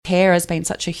hair has been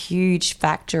such a huge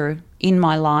factor in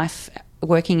my life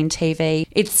working in TV.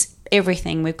 It's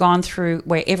everything. We've gone through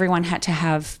where everyone had to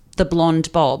have the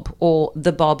blonde bob, or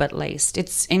the bob at least.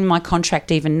 It's in my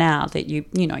contract even now that you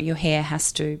know your hair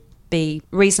has to be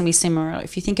reasonably similar.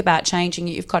 If you think about changing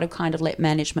it, you've got to kind of let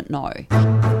management know.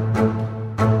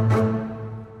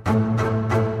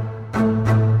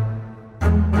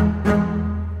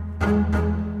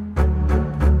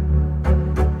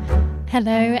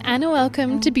 Hello and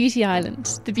welcome to Beauty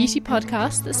Island, the beauty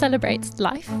podcast that celebrates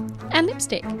life and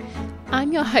lipstick.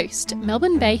 I'm your host,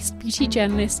 Melbourne-based beauty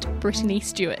journalist Brittany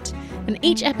Stewart, and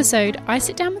each episode I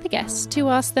sit down with a guest to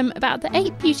ask them about the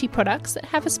 8 beauty products that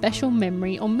have a special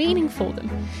memory or meaning for them,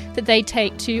 that they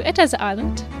take to a desert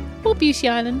island or beauty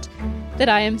island that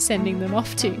I am sending them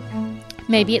off to.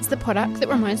 Maybe it's the product that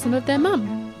reminds them of their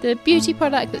mum, the beauty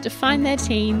product that defined their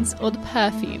teens, or the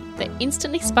perfume that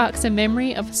instantly sparks a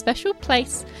memory of a special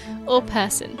place or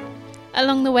person.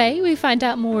 Along the way, we find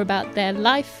out more about their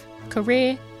life,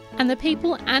 career, and the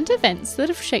people and events that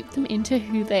have shaped them into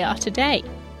who they are today.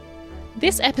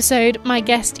 This episode, my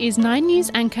guest is 9 News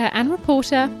anchor and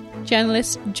reporter,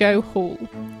 journalist Jo Hall.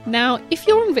 Now, if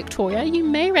you're in Victoria, you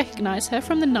may recognise her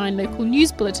from the 9 local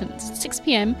news bulletins at 6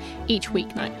 p.m. each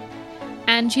weeknight.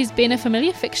 And she's been a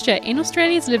familiar fixture in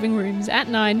Australia's living rooms at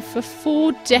 9 for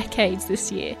 4 decades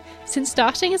this year, since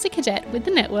starting as a cadet with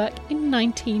the network in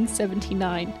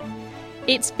 1979.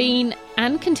 It's been,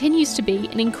 and continues to be,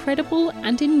 an incredible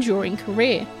and enduring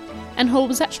career. And Hall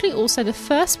was actually also the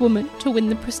first woman to win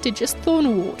the prestigious Thorne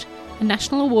Award, a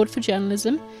national award for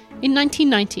journalism, in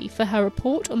 1990 for her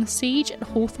report on the siege at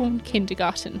Hawthorne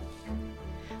Kindergarten.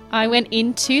 I went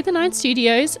into the 9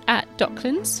 studios at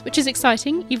Docklands, which is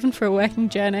exciting even for a working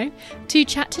journo, to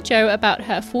chat to Jo about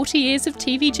her 40 years of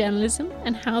TV journalism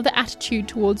and how the attitude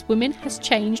towards women has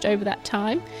changed over that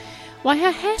time, why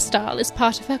her hairstyle is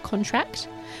part of her contract,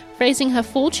 raising her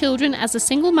 4 children as a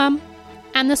single mum,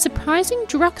 and the surprising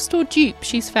drugstore dupe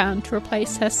she's found to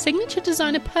replace her signature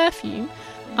designer perfume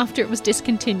after it was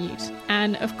discontinued.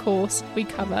 And of course, we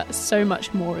cover so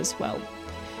much more as well.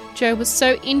 Jo was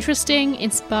so interesting,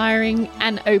 inspiring,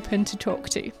 and open to talk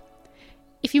to.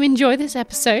 If you enjoy this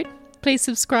episode, please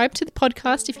subscribe to the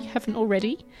podcast if you haven't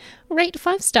already, rate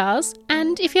 5 stars,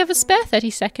 and if you have a spare 30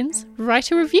 seconds,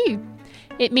 write a review.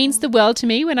 It means the world to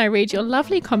me when I read your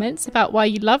lovely comments about why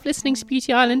you love listening to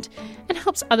Beauty Island and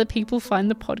helps other people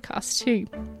find the podcast too.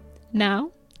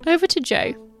 Now, over to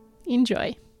Jo.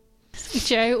 Enjoy.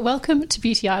 Jo, welcome to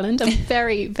Beauty Island. I'm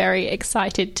very, very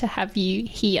excited to have you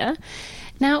here.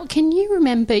 Now, can you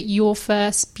remember your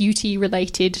first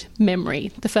beauty-related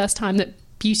memory, the first time that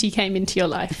beauty came into your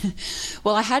life?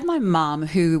 Well, I had my mum,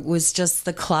 who was just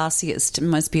the classiest and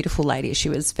most beautiful lady. She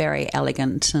was very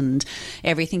elegant, and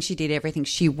everything she did, everything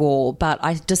she wore. But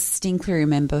I distinctly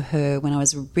remember her when I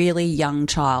was a really young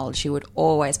child. She would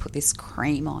always put this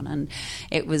cream on, and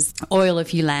it was oil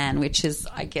of Ylang, which is,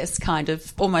 I guess, kind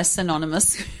of almost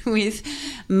synonymous with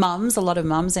mums, a lot of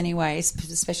mums anyway,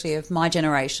 especially of my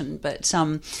generation. But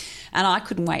and I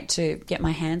couldn't wait to get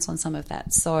my hands on some of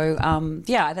that. So,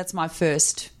 yeah, that's my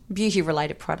first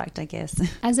beauty-related product, I guess.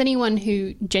 As anyone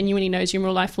who genuinely knows you in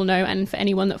real life will know, and for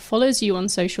anyone that follows you on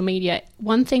social media,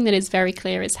 one thing that is very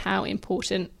clear is how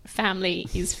important family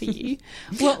is for you.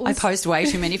 I post way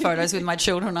too many photos with my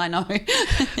children, I know.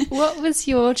 What was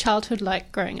your childhood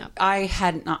like growing up? I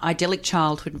had an idyllic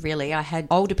childhood, really. I had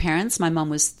older parents. My mum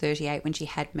was 38 when she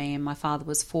had me, and my father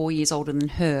was 4 years older than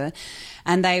her,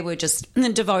 and they were just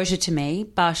devoted to me.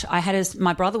 But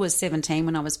my brother was 17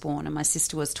 when I was born, and my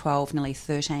sister was 12, nearly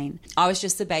 13. I was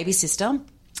just the baby sister,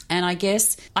 and I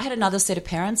guess I had another set of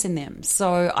parents in them.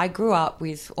 So I grew up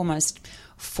with almost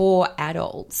 4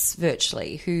 adults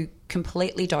virtually who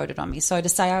completely doted on me. So to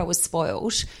say I was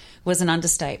spoiled was an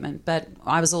understatement, but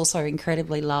I was also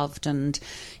incredibly loved, and,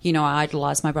 you know, I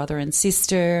idolised my brother and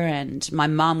sister, and my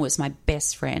mum was my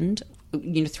best friend,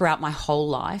 you know, throughout my whole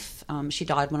life. She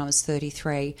died when I was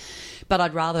 33, but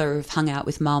I'd rather have hung out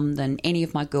with mum than any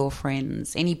of my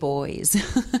girlfriends, any boys,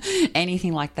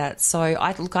 anything like that. So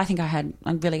I think I had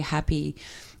a really happy,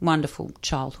 wonderful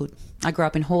childhood. I grew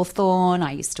up in Hawthorne.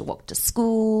 I used to walk to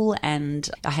school, and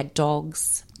I had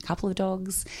dogs, a couple of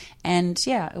dogs, and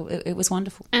yeah, it was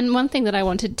wonderful. And one thing that I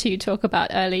wanted to talk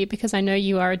about early, because I know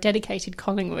you are a dedicated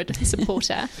Collingwood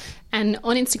supporter, and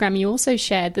on Instagram you also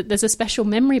shared that there's a special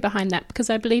memory behind that, because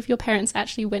I believe your parents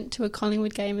actually went to a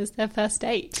Collingwood game as their first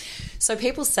date. So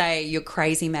people say you're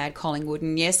crazy mad Collingwood,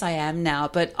 and yes, I am now,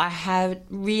 but I have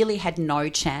really had no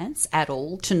chance at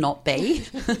all to not be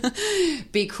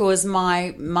because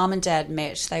my mum and dad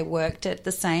met. They worked at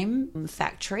the same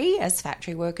factory as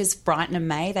factory workers, Brighton and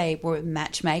May. me. They were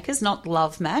matchmakers, not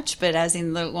love match, but as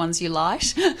in the ones you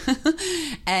light.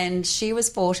 And she was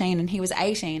 14 and he was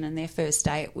 18, and their first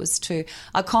date was to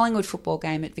a Collingwood football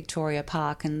game at Victoria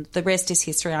Park, and the rest is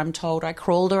history, I'm told. I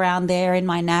crawled around there in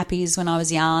my nappies when I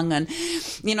was young, and,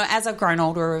 you know, as I've grown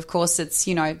older, of course, it's,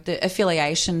 you know, the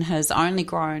affiliation has only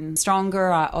grown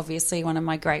stronger. Obviously, one of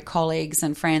my great colleagues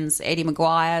and friends, Eddie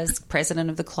Maguire, is president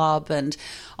of the club, and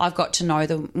I've got to know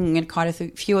quite a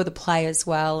few of the players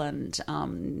well, and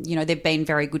you know, they've been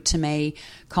very good to me,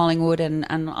 Collingwood, and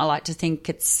I like to think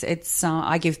it's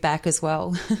I give back as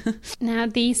well. Now,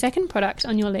 the second product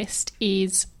on your list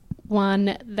is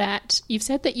one that you've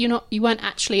said that you weren't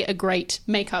actually a great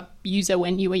makeup user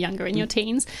when you were younger in your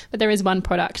teens, but there is one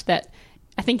product that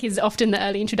I think is often the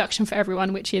early introduction for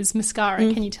everyone, which is mascara.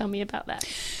 Can you tell me about that?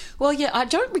 Well, yeah, I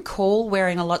don't recall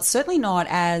wearing a lot. Certainly not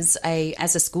as a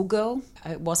schoolgirl.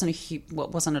 It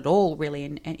wasn't at all really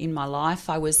in my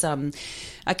life. I was a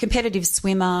competitive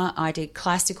swimmer. I did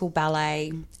classical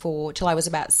ballet till I was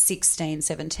about 16,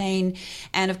 17,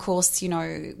 and of course, you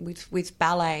know, with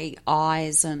ballet,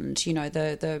 eyes and, you know,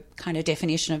 the kind of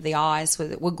definition of the eyes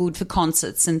were good for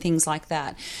concerts and things like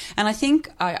that. And I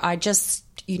think I just,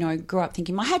 you know, grew up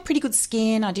thinking I had pretty good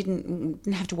skin. I didn't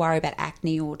have to worry about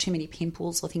acne or too many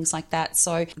pimples or things like that.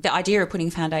 So the idea of putting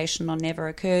foundation on never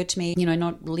occurred to me, you know,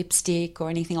 not lipstick or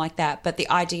anything like that. But the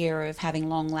idea of having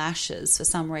long lashes for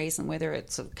some reason, whether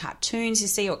it's sort of cartoons you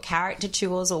see or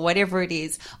caricatures or whatever it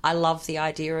is, I love the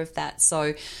idea of that.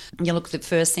 So, you look, the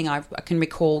first thing I can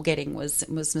recall getting was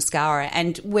mascara,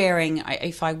 and wearing,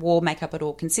 if I wore makeup at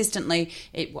all consistently,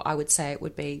 I would say it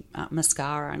would be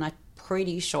mascara, and I'm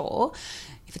pretty sure,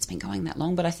 if it's been going that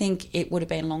long, but I think it would have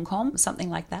been Lancome, something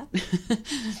like that.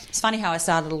 It's funny how I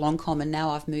started a Lancome and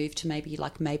now I've moved to maybe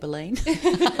like Maybelline.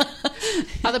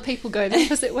 Other people go the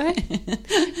opposite way.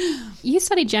 You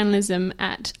studied journalism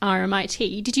at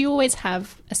RMIT. Did you always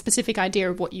have a specific idea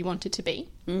of what you wanted to be?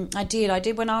 I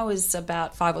did. When I was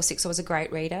about 5 or 6, I was a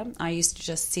great reader. I used to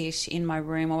just sit in my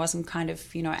room. I wasn't kind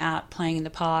of, you know, out playing in the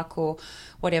park or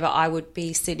whatever. I would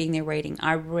be sitting there reading.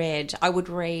 I would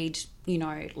read, you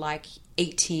know, like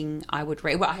eating. I would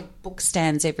read. Well, I had book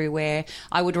stands everywhere.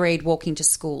 I would read walking to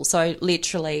school. So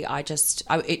literally,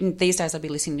 these days I'd be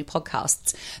listening to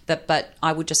podcasts, but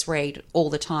I would just read all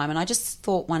the time. And I just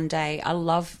thought one day, I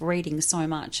love reading so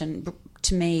much. And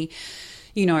to me,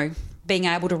 you know, being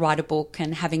able to write a book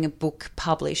and having a book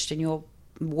published and your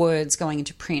words going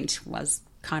into print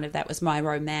that was my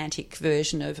romantic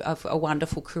version of a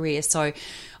wonderful career. So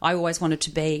I always wanted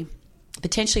to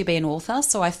potentially be an author.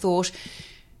 So I thought,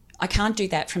 I can't do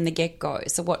that from the get-go.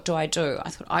 So what do? I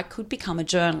thought I could become a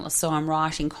journalist. So I'm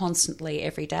writing constantly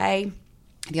every day.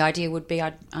 The idea would be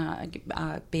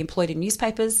I'd be employed in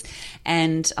newspapers,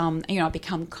 and you know, I'd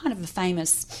become kind of a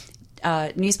famous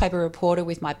newspaper reporter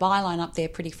with my byline up there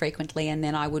pretty frequently, and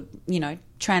then I would, you know,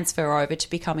 transfer over to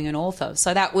becoming an author.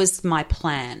 So that was my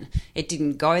plan. It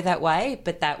didn't go that way,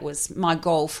 but that was my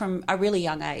goal from a really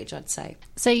young age, I'd say.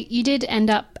 So you did end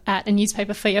up at a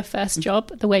newspaper for your first job,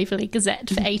 the Waverley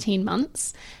Gazette, for 18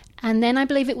 months. And then I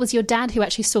believe it was your dad who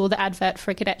actually saw the advert for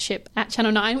a cadetship at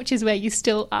Channel 9, which is where you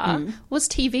still are. Was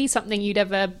TV something you'd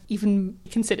ever even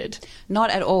considered? Not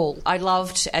at all. I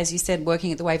loved, as you said,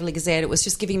 working at the Waverley Gazette. It was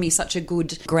just giving me such a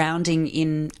good grounding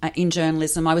in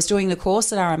journalism. I was doing the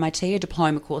course at RMIT, a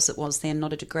diploma course it was then,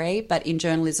 not a degree, but in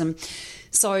journalism.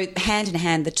 So hand in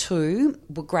hand, the two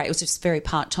were great. It was just very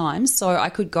part-time. So I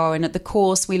could go, and at the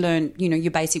course we learned, you know,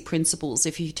 your basic principles.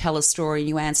 If you tell a story and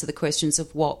you answer the questions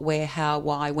of what, where, how,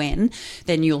 why, when,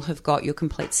 then you'll have got your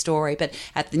complete story. But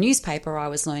at the newspaper, I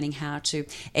was learning how to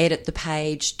edit the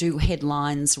page, do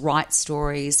headlines, write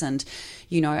stories, and,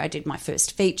 you know, I did my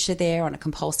first feature there on a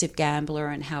compulsive gambler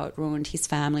and how it ruined his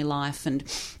family life. And,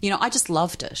 you know, I just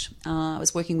loved it. I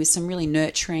was working with some really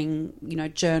nurturing, you know,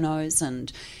 journos, and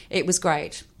it was great.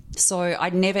 So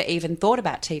I'd never even thought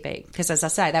about TV because, as I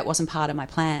say, that wasn't part of my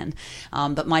plan.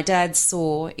 But my dad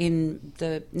saw in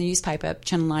the newspaper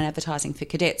Channel 9 advertising for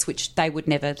cadets, which they would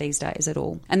never these days at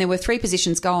all. And there were 3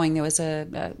 positions going. There was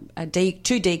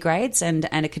two D grades and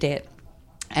a cadet.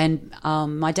 And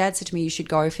my dad said to me, you should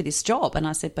go for this job. And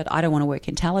I said, but I don't want to work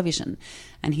in television.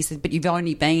 And he said, but you've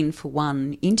only been for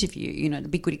one interview. You know, it'd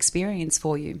be a good experience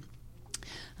for you.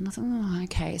 And I thought, oh,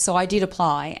 okay. So I did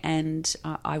apply, and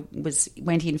I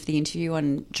went in for the interview,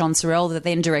 and John Sorrell, the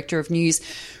then director of news,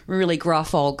 really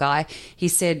gruff old guy, he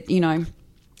said, you know,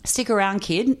 stick around,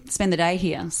 kid, spend the day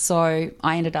here. So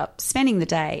I ended up spending the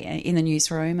day in the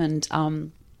newsroom,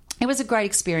 and it was a great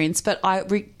experience. But I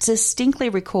distinctly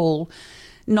recall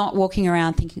not walking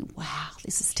around thinking, wow,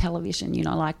 this is television, you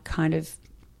know, like kind of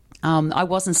I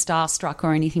wasn't starstruck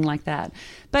or anything like that.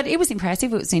 But it was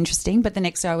impressive. It was interesting. But the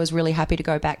next day I was really happy to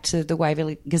go back to the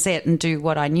Waverley Gazette and do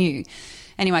what I knew.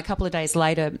 Anyway, a couple of days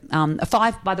later,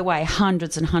 by the way,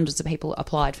 hundreds and hundreds of people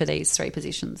applied for these 3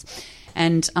 positions.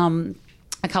 And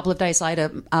a couple of days later,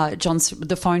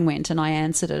 the phone went and I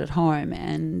answered it at home,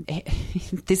 and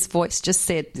this voice just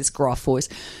said, this gruff voice,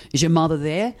 "Is your mother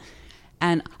there?"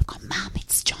 And I've gone, "Mum,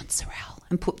 it's John Sorrell,"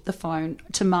 and put the phone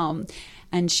to Mum.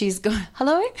 And she's gone,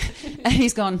 "Hello?" And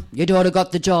he's gone, "Your daughter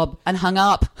got the job," and hung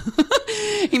up.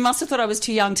 He must have thought I was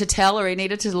too young to tell, or he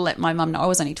needed to let my mum know. I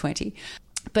was only 20.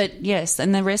 But yes,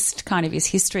 and the rest kind of is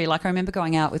history. Like, I remember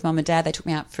going out with Mum and Dad. They took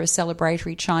me out for a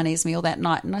celebratory Chinese meal that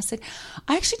night, and I said,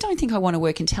 "I actually don't think I want to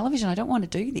work in television. I don't want to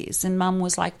do this." And Mum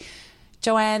was like,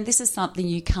 "Joanne, this is something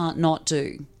you can't not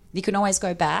do. You can always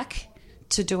go back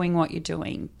to doing what you're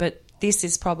doing, but this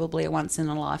is probably a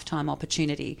once-in-a-lifetime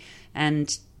opportunity,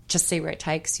 and just see where it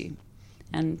takes you."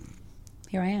 And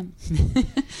here I am.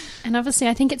 And obviously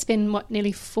I think it's been,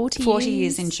 nearly 40 years? 40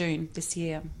 years in June this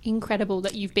year. Incredible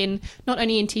that you've been not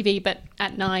only in TV but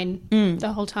at Nine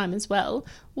the whole time as well.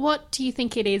 What do you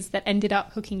think it is that ended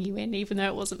up hooking you in, even though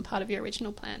it wasn't part of your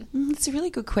original plan? It's a really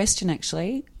good question,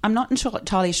 actually. I'm not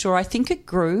entirely sure. I think it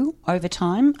grew over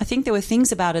time. I think there were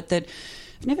things about it that...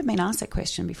 I've never been asked that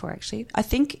question before, actually. I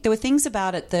think there were things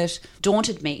about it that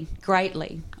daunted me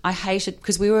greatly. I hated,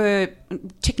 because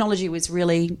technology was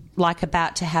really like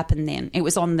about to happen then. It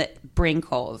was on the brink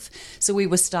of. So we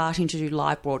were starting to do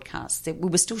live broadcasts.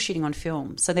 We were still shooting on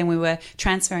film. So then we were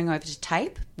transferring over to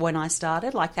tape when I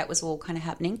started. Like, that was all kind of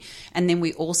happening. And then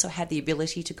we also had the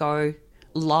ability to go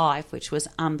live, which was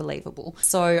unbelievable.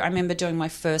 So I remember doing my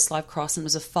first live cross, and it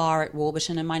was a fire at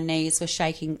Warburton, and my knees were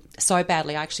shaking so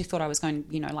badly I actually thought I was going,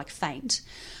 faint.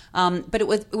 But it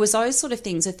was those sort of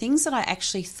things, the things that I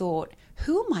actually thought,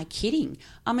 who am I kidding?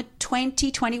 I'm a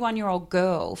 21-year-old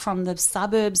girl from the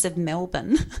suburbs of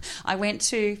Melbourne. I went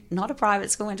to not a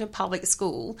private school, went to a public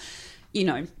school.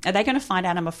 Are they going to find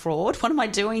out I'm a fraud? What am I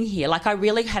doing here? Like, I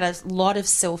really had a lot of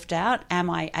self-doubt. Am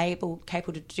I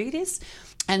capable to do this?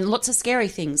 And lots of scary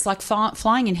things, like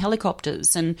flying in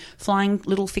helicopters and flying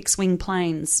little fixed-wing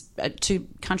planes to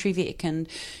Country Vic, and,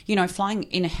 flying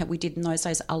we did in those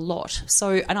days a lot.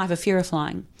 So, and I have a fear of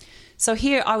flying. So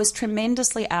here I was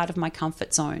tremendously out of my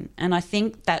comfort zone, and I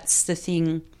think that's the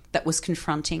thing that was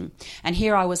confronting. And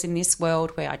here I was in this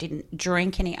world where I didn't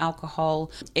drink any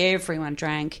alcohol. Everyone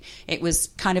drank. It was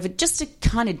kind of just a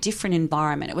kind of different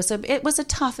environment. It was a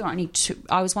tough.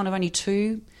 I was one of only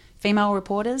 2 female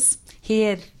reporters.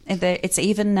 Here it's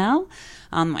even now.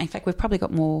 In fact, we've probably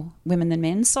got more women than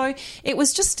men. So it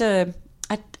was just a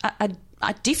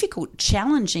difficult,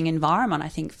 challenging environment, I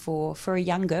think, for a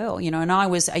young girl. And I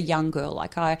was a young girl.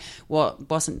 Like, I don't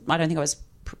think I was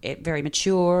very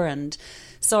mature, and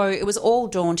so it was all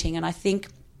daunting. And I think,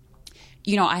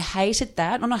 I hated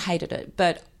that. Well, not hated it,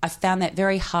 but I found that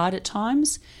very hard at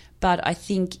times. But I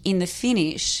think in the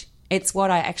finish, it's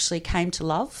what I actually came to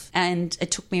love, and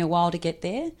it took me a while to get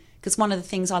there, because one of the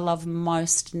things I love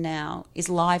most now is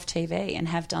live TV, and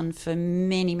have done for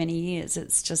many, many years.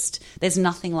 It's just, there's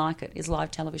nothing like it, is live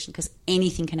television, because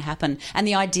anything can happen. And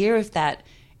the idea of that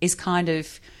is kind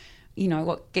of,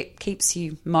 what keeps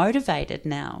you motivated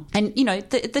now. And,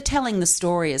 the telling the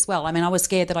story as well. I mean, I was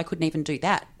scared that I couldn't even do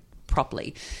that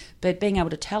properly. But being able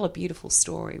to tell a beautiful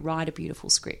story, write a beautiful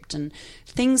script, and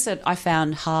things that I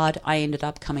found hard, I ended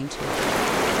up coming to.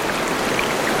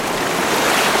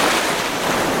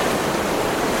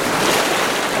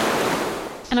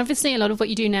 And obviously a lot of what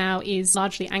you do now is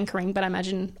largely anchoring, but I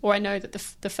imagine, or I know that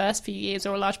the first few years,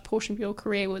 or a large portion of your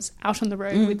career, was out on the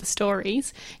road with the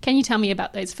stories. Can you tell me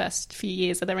about those first few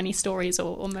years? Are there any stories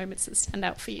or moments that stand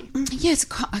out for you? Yes,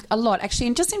 a lot, actually.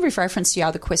 And just in reference to your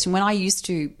other question, when I used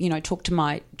to, talk to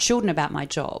my children about my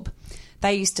job,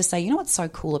 they used to say, "What's so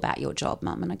cool about your job,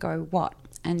 Mum?" And I go, "What?"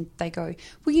 And they go,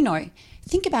 "Well,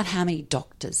 think about how many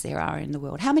doctors there are in the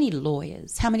world, how many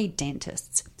lawyers, how many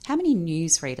dentists, how many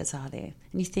newsreaders are there?"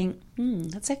 And you think,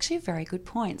 that's actually a very good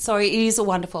point. So it is a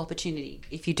wonderful opportunity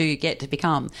if you do get to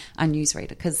become a newsreader,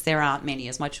 because there aren't many,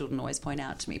 as my children always point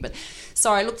out to me. But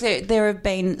sorry, look, there have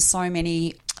been so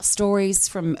many stories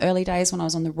from early days when I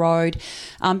was on the road,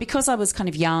 because I was kind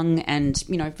of young and,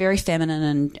 very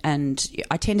feminine, and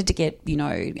I tended to get,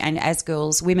 and as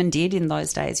girls, women did in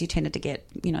those days, you tended to get,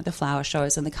 the flower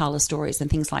shows and the colour stories and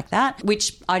things like that,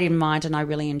 which I didn't mind and I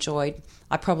really enjoyed.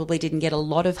 I probably didn't get a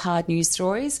lot of hard news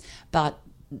stories, but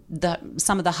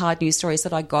some of the hard news stories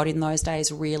that I got in those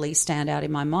days really stand out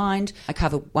in my mind. I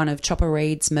covered one of Chopper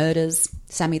Reed's murders,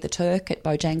 Sammy the Turk at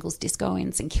Bojangles Disco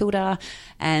in St Kilda,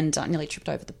 and I nearly tripped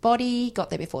over the body, got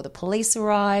there before the police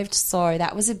arrived. So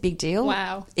that was a big deal.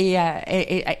 Wow. Yeah,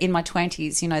 in my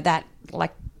 20s, you know, that,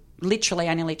 like, literally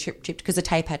I nearly tripped because the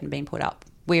tape hadn't been put up.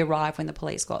 We arrived when the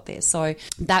police got there. So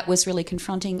that was really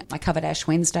confronting. I covered Ash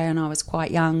Wednesday and I was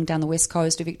quite young down the west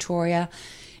coast of Victoria.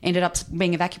 Ended up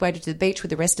being evacuated to the beach with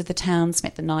the rest of the town,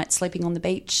 spent the night sleeping on the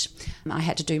beach. I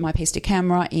had to do my piece to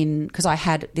camera because I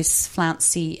had this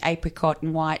flouncy apricot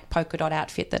and white polka dot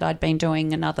outfit that I'd been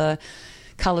doing another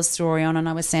colour story on, and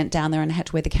I was sent down there and I had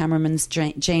to wear the cameraman's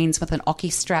jeans with an Oki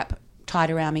strap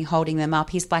tied around me, holding them up,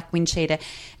 his black wind cheater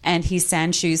and his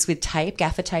sand shoes with tape,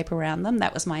 gaffer tape around them.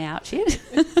 That was my outfit.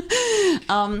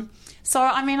 So,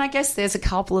 I mean, I guess there's a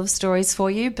couple of stories for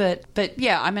you, but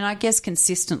yeah, I mean, I guess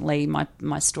consistently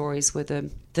my stories were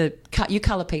the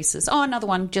colour pieces. Oh, another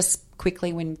one, just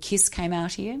quickly, when Kiss came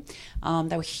out here,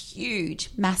 they were huge,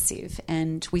 massive,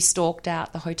 and we stalked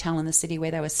out the hotel in the city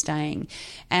where they were staying,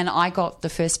 and I got the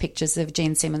first pictures of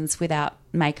Gene Simmons without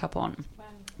makeup on.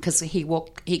 Because he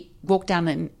walked down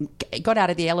and got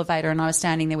out of the elevator and I was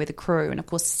standing there with the crew. And, of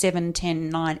course, 7, 10,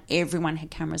 9, everyone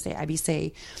had cameras there,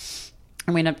 ABC.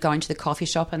 And we ended up going to the coffee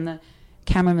shop and the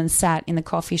cameraman sat in the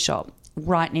coffee shop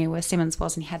right near where Simmons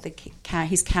was, and he had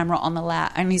his camera on the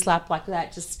lap and his lap like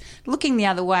that, just looking the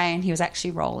other way, and he was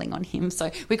actually rolling on him. So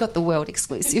we got the world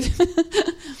exclusive.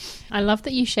 I love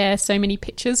that you share so many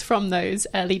pictures from those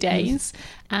early days.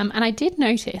 And I did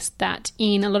notice that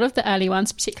in a lot of the early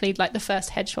ones, particularly like the first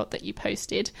headshot that you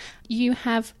posted, you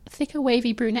have thicker,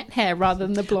 wavy brunette hair rather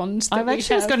than the blonde that I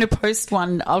actually was going to post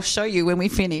one. I'll show you when we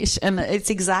finish. And it's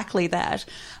exactly that.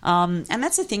 And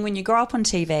that's the thing. When you grow up on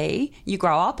TV, you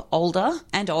grow up older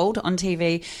and old on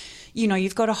TV. You know,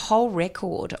 you've got a whole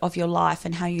record of your life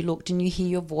and how you looked, and you hear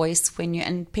your voice when you,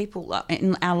 and people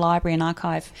in our library and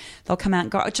archive, they'll come out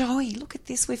and go, Joey, look at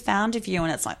this we found of you.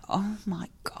 And it's like, oh my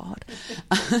God.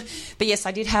 But yes,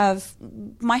 I did have,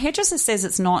 my hairdresser says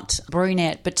it's not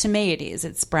brunette, but to me it is.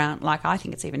 It's brown. Like, I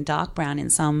think it's even dark brown in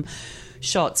some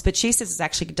shots, but she says it's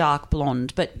actually dark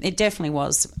blonde, but it definitely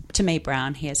was, to me,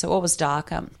 brown hair, so it was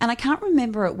darker. And I can't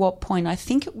remember at what point. I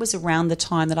think it was around the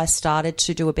time that I started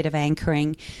to do a bit of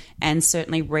anchoring and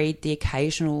certainly read the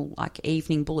occasional like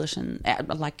evening bulletin,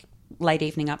 like late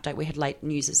evening update. We had late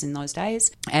newses in those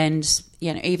days, and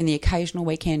you know, even the occasional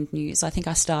weekend news. I think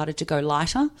I started to go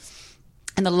lighter.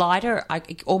 And the lighter,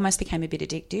 it almost became a bit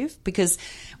addictive, because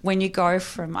when you go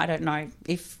from, I don't know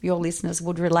if your listeners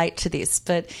would relate to this,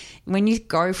 but when you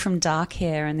go from dark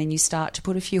hair and then you start to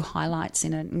put a few highlights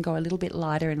in it and go a little bit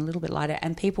lighter and a little bit lighter,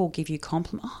 and people give you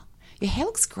compliments, oh, your hair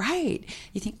looks great.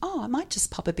 You think, oh, I might just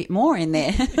pop a bit more in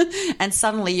there. And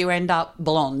suddenly you end up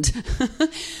blonde.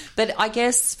 But I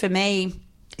guess for me,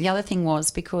 the other thing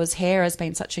was, because hair has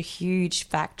been such a huge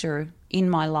factor in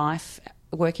my life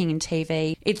working in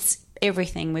TV, it's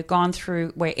everything we've gone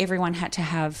through where everyone had to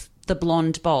have the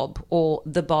blonde bob, or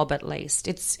the bob at least.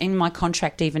 It's in my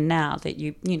contract even now that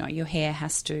you know your hair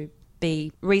has to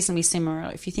be reasonably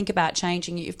similar. If you think about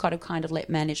changing it, you've got to kind of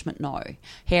let management know.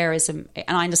 Hair is and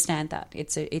I understand that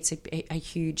it's a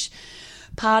huge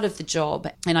part of the job.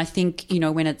 And I think, you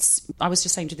know, when I was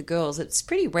just saying to the girls, it's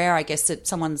pretty rare, I guess, that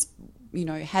someone's, you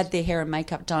know, had their hair and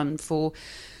makeup done for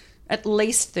at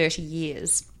least 30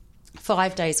 years.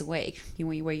 5 days a week,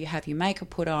 where you have your makeup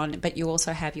put on, but you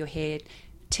also have your hair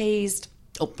teased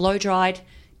or blow-dried,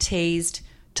 teased,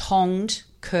 tonged,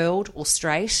 curled or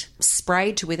straight,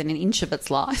 sprayed to within an inch of its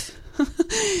life.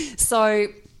 So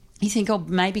you think, oh,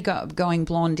 maybe going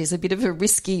blonde is a bit of a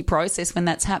risky process when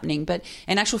that's happening. But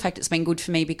in actual fact, it's been good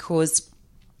for me because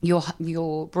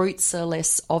your roots are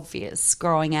less obvious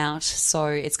growing out, so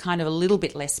it's kind of a little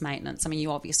bit less maintenance. I mean,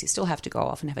 you obviously still have to go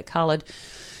off and have it coloured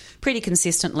pretty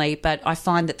consistently, but I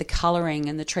find that the colouring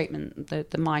and the treatment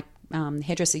that my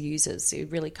hairdresser uses,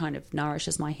 it really kind of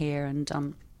nourishes my hair,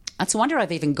 and it's a wonder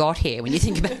I've even got hair when you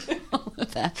think about all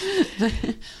of that.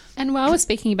 And while we're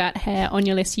speaking about hair, on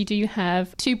your list you do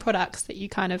have 2 products that you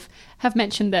kind of have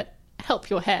mentioned that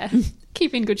help your hair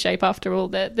keep in good shape after all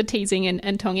the teasing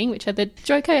and tonging, which are the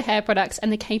Joico hair products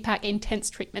and the K-Pack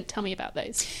Intense treatment. Tell me about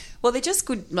those. Well, they're just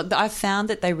good. I've found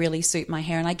that they really suit my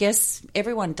hair, and I guess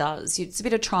everyone does. It's a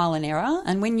bit of trial and error,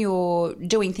 and when you're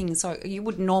doing things, so you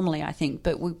wouldn't normally, I think,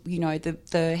 but you know,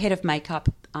 the head of makeup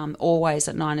always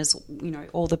at Nine is, you know,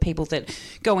 all the people that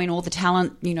go in, all the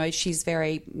talent, you know, she's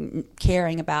very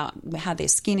caring about how their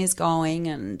skin is going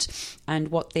and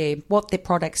what their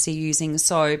products are using.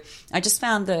 So I just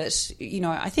found that, you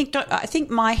know, I think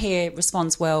my hair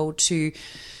responds well to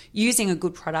using a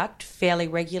good product fairly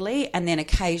regularly and then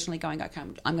occasionally going, okay,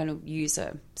 I'm going to use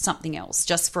something else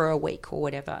just for a week or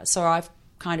whatever. So I've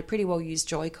kind of pretty well used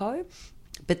Joico.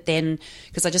 But then,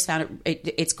 because I just found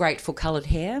it's great for coloured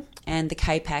hair, and the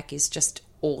K-Pack is just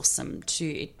awesome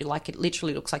it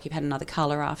literally looks like you've had another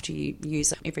colour after you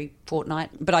use it every fortnight.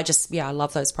 But I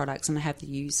love those products, and I have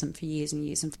used them for years and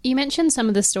years. You mentioned some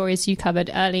of the stories you covered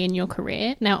early in your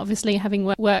career. Now, obviously,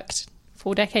 having worked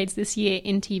 4 decades this year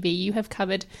in TV, you have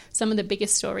covered some of the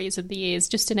biggest stories of the years.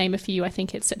 Just to name a few, I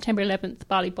think it's September 11th,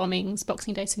 Bali bombings,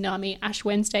 Boxing Day tsunami, Ash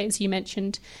Wednesday, as you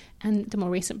mentioned, and the more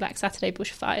recent Black Saturday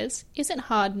bushfires. Is it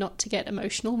hard not to get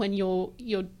emotional when you're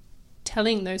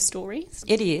telling those stories?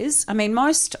 It is. I mean,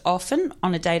 most often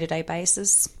on a day-to-day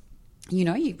basis,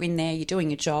 you're in there, you're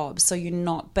doing your job, so you're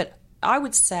not. But I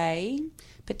would say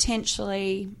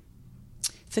potentially,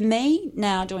 for me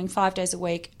now, doing 5 days a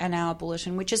week, an hour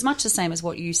bulletin, which is much the same as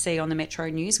what you see on the Metro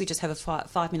News. We just have a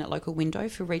 5-minute local window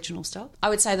for regional stuff. I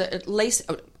would say that at least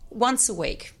once a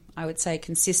week, I would say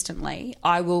consistently,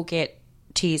 I will get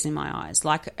tears in my eyes.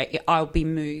 Like, I'll be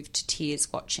moved to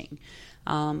tears watching.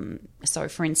 So,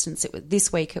 for instance,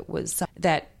 this week it was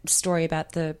that story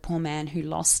about the poor man who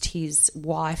lost his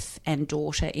wife and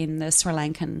daughter in the Sri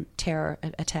Lankan terror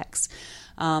attacks.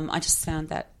 I just found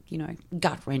that,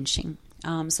 gut-wrenching.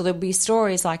 So there'll be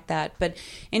stories like that. But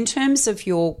in terms of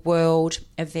your world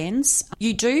events,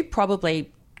 you do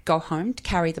probably go home,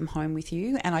 carry them home with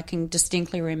you. And I can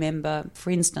distinctly remember, for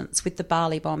instance, with the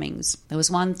Bali bombings, there was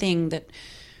one thing that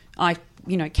I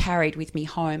carried with me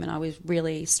home and I was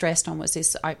really stressed on was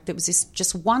this. There was this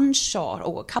just one shot,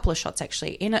 or a couple of shots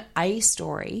actually, in a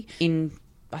story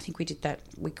I think we did that,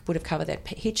 we would have covered that.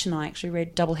 Hitch and I actually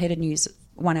read double-headed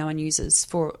 1-hour newses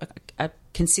for a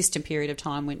consistent period of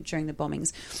time during the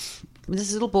bombings.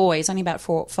 This little boy, he's only about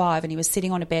 4 or 5, and he was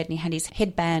sitting on a bed and he had his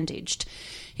head bandaged.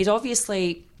 He'd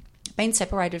obviously been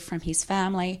separated from his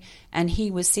family, and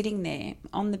he was sitting there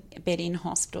on the bed in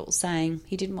hospital saying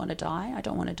he didn't want to die. I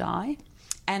don't want to die.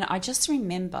 And I just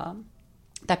remember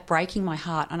that breaking my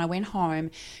heart, and I went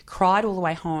home, cried all the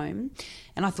way home,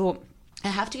 and I thought, I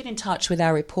have to get in touch with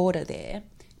our reporter there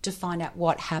to find out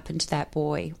what happened to that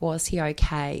boy. Was he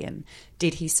okay, and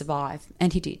did he survive?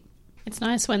 And he did. It's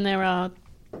nice when there are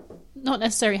not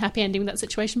necessarily happy ending with that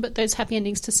situation, but those happy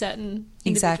endings to certain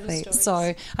exactly stories.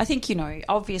 So I think,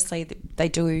 obviously they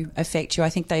do affect you. I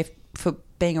think for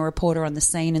being a reporter on the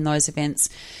scene in those events,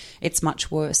 it's much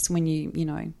worse when you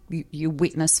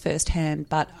witness firsthand.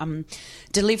 But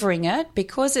delivering it,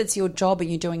 because it's your job and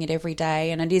you're doing it every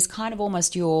day, and it is kind of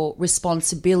almost your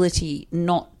responsibility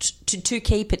not to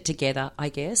keep it together, I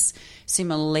guess.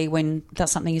 Similarly, when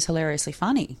something is hilariously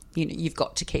funny, you've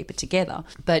got to keep it together.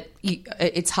 But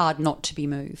it's hard not to be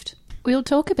moved. We'll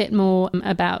talk a bit more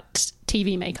about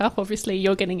TV makeup. Obviously,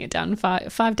 you're getting it done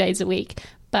 5 days a week.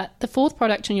 But the fourth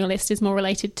product on your list is more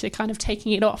related to kind of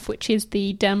taking it off, which is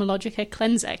the Dermalogica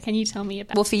cleanser. Can you tell me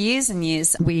about? Well, for years and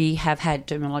years, we have had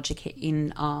Dermalogica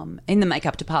in the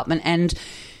makeup department, and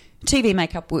TV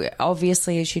makeup,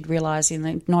 obviously, as you'd realise,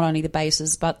 not only the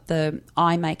bases but the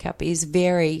eye makeup is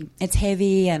it's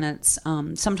heavy, and it's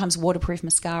sometimes waterproof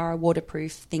mascara,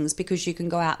 waterproof things, because you can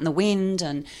go out in the wind,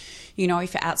 and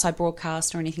if you're outside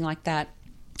broadcast or anything like that.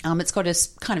 It's got to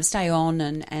kind of stay on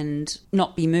and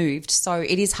not be moved. So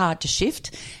it is hard to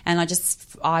shift. And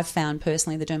I've found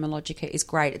personally the Dermalogica is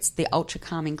great. It's the ultra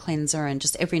calming cleanser, and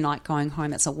just every night going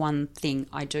home, that's the one thing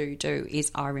I do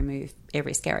is I remove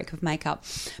every skerrick of makeup.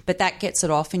 But that gets it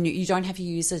off, and you don't have to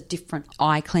use a different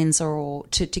eye cleanser or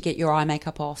to get your eye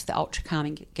makeup off. The ultra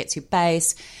calming gets your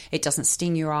base. It doesn't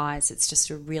sting your eyes. It's just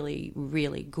a really,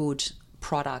 really good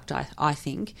product, I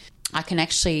think. I can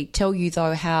actually tell you,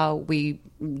 though, how we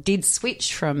did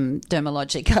switch from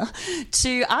Dermalogica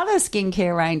to other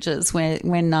skincare ranges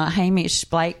when Hamish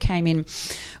Blake came in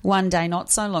one day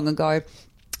not so long ago,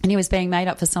 and he was being made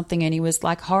up for something, and he was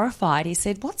like horrified. He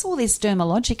said, "What's all this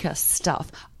Dermalogica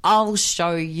stuff? I'll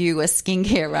show you a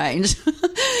skincare range."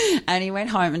 And he went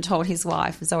home and told his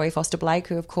wife, Zoe Foster Blake,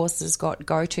 who of course has got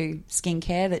Go-To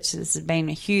Skincare that she's been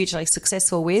hugely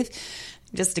successful with,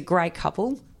 just a great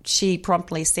couple. She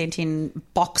promptly sent in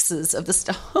boxes of the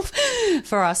stuff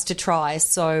for us to try.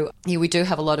 So we do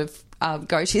have a lot of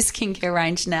Go-To skincare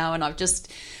range now, and I've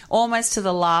just almost to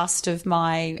the last of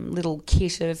my little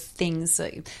kit of things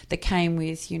that came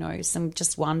with, some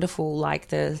just wonderful, like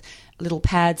the little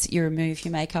pads that you remove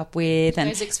your makeup with, and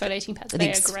those exfoliating pads,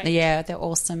 they are great. Yeah, they're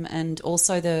awesome. And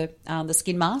also the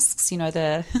skin masks, you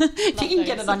can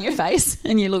get it on your face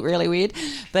and you look really weird.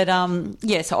 But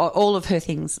so all of her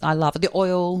things I love. The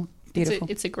oil, beautiful.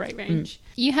 It's a great range.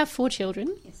 You have 4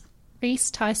 children. Yes.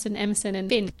 Reese, Tyson, Emerson and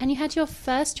Finn. And you had your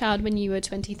first child when you were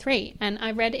 23. And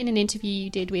I read in an interview you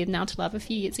did with Now to Love a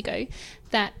few years ago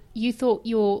that you thought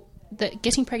that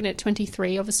getting pregnant at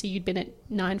 23, obviously you'd been at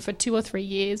 9 for 2 or 3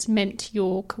 years, meant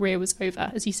your career was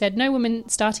over. As you said, no woman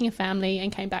starting a family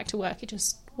and came back to work. It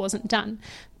just wasn't done.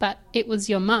 But it was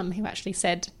your mum who actually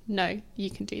said, no, you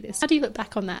can do this. How do you look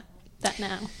back on that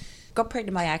now? Got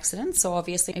pregnant by accident, so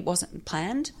obviously it wasn't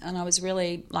planned, and I was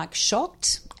really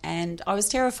shocked, and I was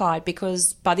terrified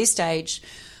because by this stage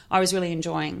I was really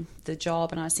enjoying the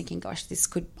job, and I was thinking, gosh,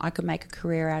 I could make a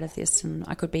career out of this, and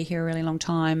I could be here a really long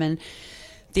time. And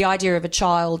the idea of a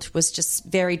child was just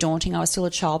very daunting. I was still a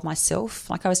child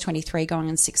myself. I was 23 going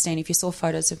on 16. If you saw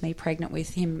photos of me pregnant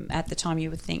with him at the time, you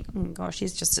would think, oh gosh,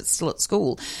 he's just still at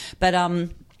school. But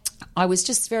I was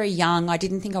just very young. I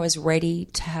didn't think I was ready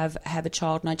to have a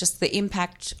child, and the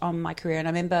impact on my career. And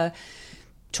I remember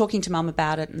talking to Mum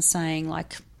about it and saying,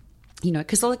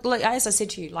 because as I said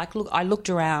to you, look, I looked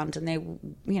around and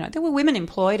there were women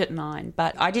employed at 9,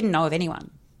 but I didn't know of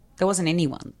anyone. There wasn't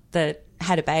anyone that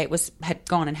had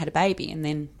gone and had a baby and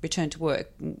then returned to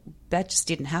work. That just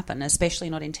didn't happen, especially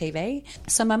not in TV.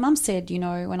 So my mum said,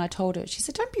 when I told her, she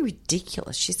said, don't be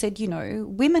ridiculous. She said,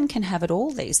 women can have it all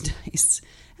these days.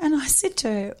 And I said to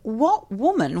her, what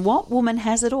woman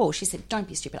has it all? She said, don't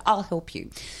be stupid, I'll help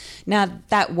you. Now,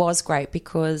 that was great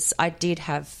because I did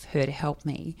have her to help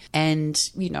me. And,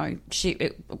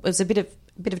 it was a bit of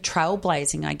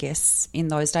trailblazing, I guess, in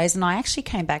those days. And I actually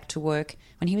came back to work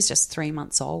when he was just 3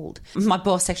 months old. My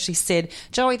boss actually said,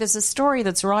 Joey, there's a story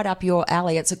that's right up your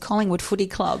alley. It's a Collingwood footy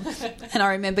club. And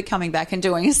I remember coming back and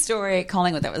doing a story at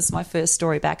Collingwood. That was my first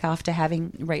story back after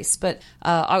having Reese. But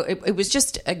it was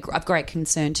just a great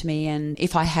concern to me. And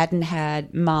if I hadn't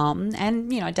had Mum, and,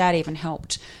 Dad even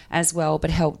helped as well, but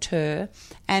helped her.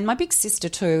 And my big sister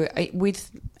too,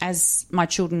 as my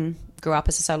children grew up,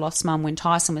 as I say, lost Mum when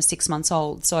Tyson was 6 months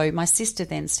old. So my sister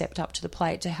then stepped up to the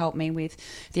plate to help me with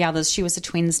the others. She was a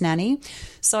twins nanny.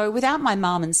 So without my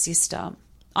mum and sister,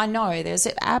 I know there's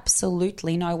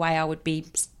absolutely no way I would be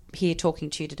here talking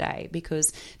to you today,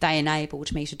 because they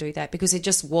enabled me to do that, because it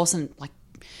just wasn't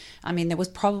there was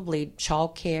probably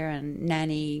childcare and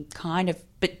nanny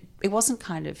but it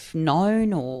wasn't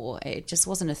known, or it just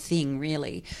wasn't a thing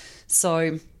really.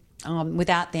 So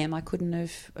without them, I couldn't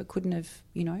have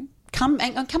come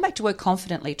back to work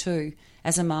confidently too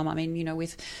as a mum.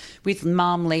 With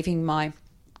Mum leaving my,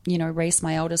 Reese,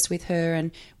 my eldest, with her,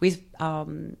 and with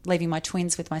leaving my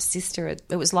twins with my sister,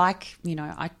 it was I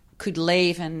could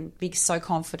leave and be so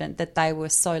confident that they were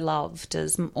so loved,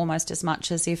 almost as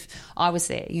much as if I was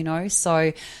there,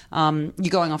 So you're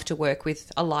going off to work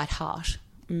with a light heart.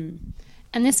 Mm.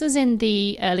 And this was in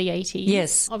the early 80s.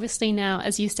 Yes. Obviously now,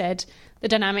 as you said, the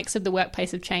dynamics of the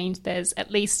workplace have changed. There's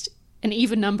at least an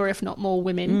even number, if not more,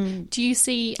 women. Mm. Do you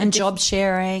see... And job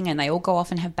sharing, and they all go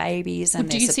off and have babies. And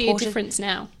do you see a difference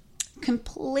now?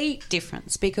 Complete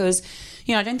difference, because,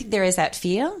 I don't think there is that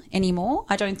fear anymore.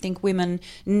 I don't think women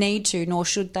need to, nor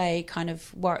should they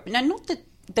worry. Now, not that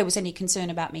there was any concern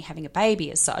about me having a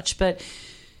baby as such, but,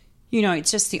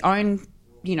 it's just the own...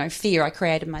 fear I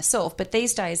created myself. But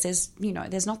these days there's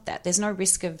not that. There's no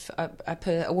risk of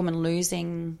a woman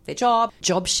losing their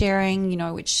job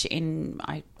sharing, which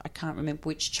I can't remember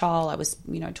which child I was,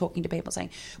 talking to people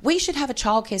saying, we should have a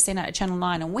childcare centre at Channel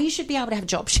 9 and we should be able to have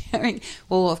job sharing.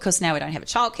 Well, of course, now we don't have a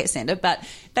childcare centre, but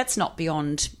that's not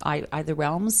beyond either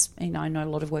realms. I know a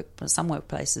lot of some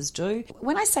workplaces do.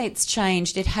 When I say it's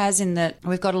changed, it has, in that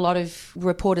we've got a lot of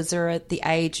reporters that are at the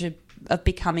age of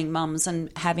becoming mums and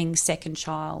having second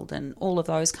child and all of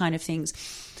those kind of things.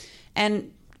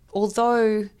 And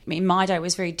although in my day it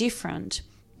was very different,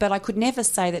 but I could never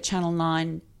say that Channel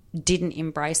 9 didn't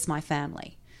embrace my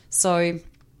family. So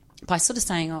by sort of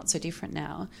saying, it's so different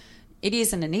now, it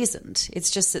isn't and isn't. It's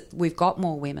just that we've got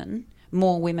more women.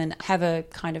 More women have a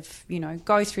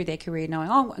go through their career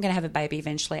knowing, I'm going to have a baby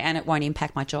eventually and it won't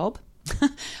impact my job.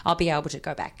 I'll be able to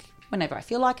go back whenever I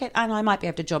feel like it, and I might be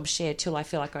able to job share till I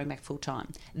feel like going back full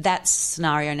time. That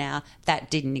scenario now, that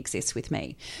didn't exist with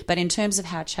me. But in terms of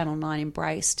how Channel 9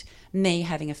 embraced me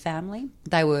having a family,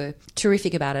 they were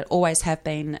terrific about it, always have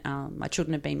been. My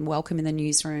children have been welcome in the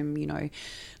newsroom,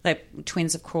 the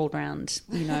twins have crawled around,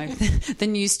 the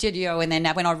news studio. And then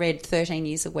when I read 13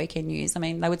 years of weekend news,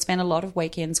 they would spend a lot of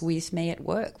weekends with me at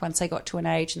work once they got to an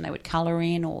age, and they would colour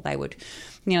in, or they would,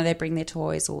 they'd bring their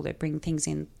toys, or they'd bring things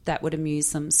in that would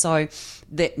amuse them. So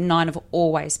that 9 have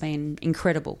always been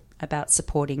incredible about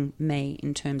supporting me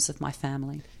in terms of my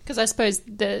family. Because I suppose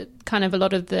the kind of a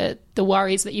lot of the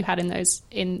worries that you had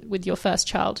with your first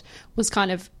child was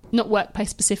kind of not workplace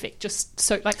specific, just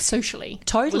socially.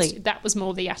 Totally. That was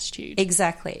more the attitude.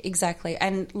 Exactly.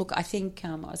 And look, I think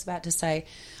I was about to say,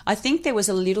 I think there was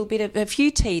a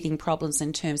few teething problems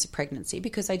in terms of pregnancy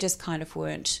because they just kind of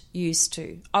weren't used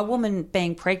to a woman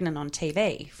being pregnant on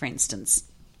TV, for instance.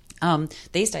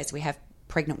 These days we have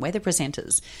pregnant weather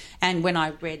presenters. And when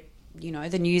I read,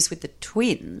 the news with the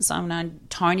twins,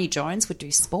 Tony Jones would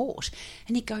do sport.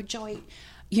 And he'd go, Joey,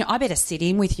 I better sit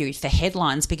in with you for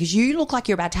headlines because you look like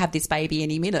you're about to have this baby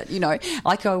any minute.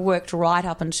 Like I worked right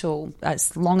up until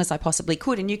as long as I possibly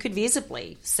could, and you could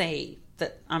visibly see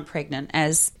that I'm pregnant,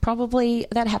 as probably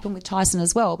that happened with Tyson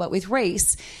as well. But with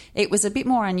Reese, it was a bit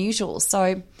more unusual.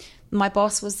 So my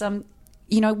boss was, when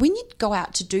you go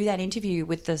out to do that interview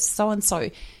with the so-and-so,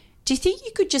 do you think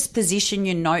you could just position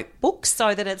your notebook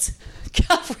so that it's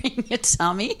covering your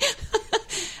tummy?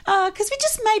 Because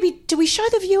do we show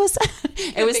the viewers?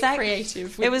 It was that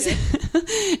creative.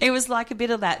 It was like a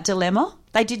bit of that dilemma.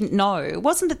 They didn't know. It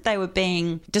wasn't that they were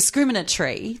being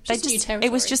discriminatory. New territory.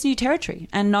 It was just new territory,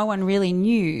 and no one really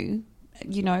knew,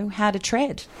 how to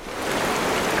tread.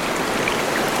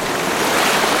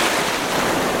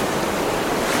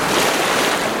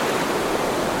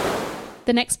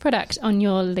 The next product on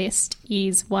your list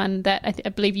is one that I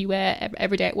believe you wear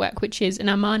every day at work, which is an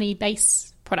Armani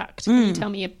base product. Can you tell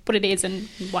me what it is and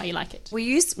why you like it? We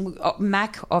use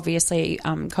MAC, obviously,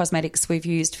 cosmetics we've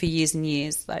used for years and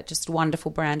years. They're just a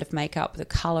wonderful brand of makeup. The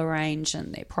colour range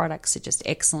and their products are just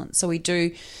excellent. So we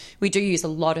do use a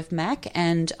lot of MAC,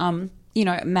 and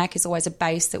MAC is always a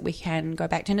base that we can go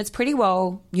back to, and it's pretty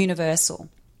well universal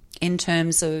in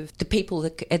terms of the people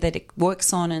that it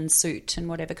works on and suit and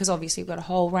whatever, because obviously we've got a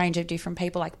whole range of different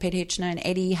people, like Pet Hitchner and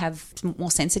Eddie have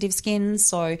more sensitive skin,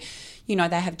 so they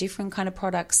have different kind of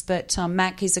products, but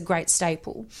MAC is a great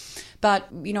staple.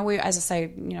 But we, as I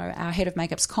say, our head of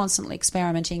makeup's constantly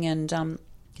experimenting, and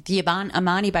the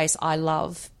Armani base I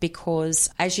love because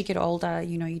as you get older,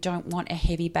 you don't want a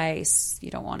heavy base,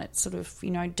 you don't want it sort of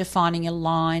defining your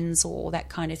lines or that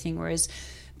kind of thing, whereas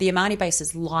the Armani base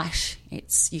is light.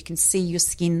 You can see your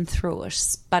skin through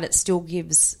it, but it still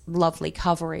gives lovely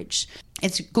coverage.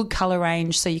 It's a good colour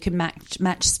range, so you can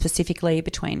match specifically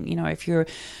between, if you're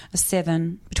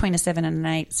between a 7 and an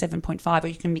 8, 7.5, or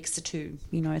you can mix the two,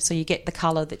 so you get the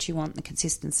colour that you want, the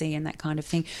consistency and that kind of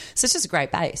thing. So it's just a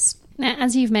great base. Now,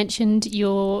 as you've mentioned,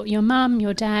 your mum,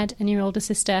 your dad and your older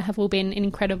sister have all been an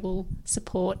incredible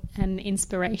support and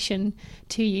inspiration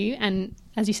to you, and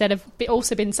as you said, have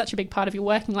also been such a big part of your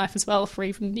working life as well, for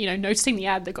even, noticing the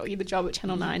ad that got you the job at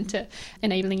Channel 9 to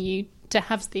enabling you to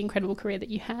have the incredible career that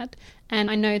you had. And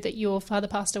I know that your father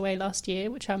passed away last year,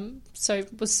 which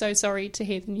was so sorry to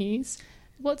hear the news.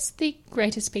 What's the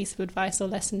greatest piece of advice or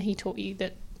lesson he taught you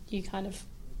that you kind of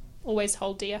always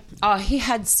hold dear? Oh, he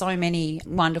had so many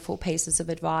wonderful pieces of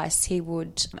advice. He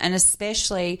would, and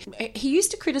especially, he used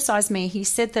to criticise me. He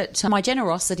said that my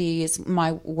generosity is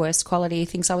my worst quality. He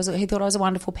thought I was a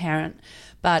wonderful parent,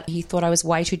 but he thought I was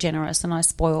way too generous and I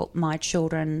spoilt my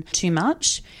children too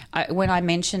much. When I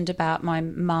mentioned about my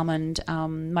mum and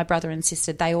my brother and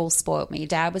sister, they all spoilt me.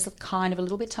 Dad was kind of a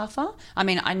little bit tougher. I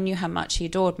mean, I knew how much he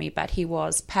adored me, but he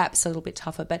was perhaps a little bit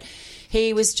tougher. But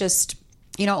he was just,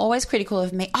 always critical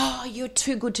of me. Oh, you're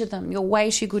too good to them. You're way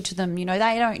too good to them. They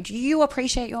don't. You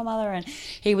appreciate your mother. And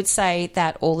he would say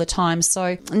that all the time.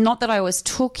 So not that I always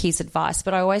took his advice,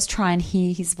 but I always try and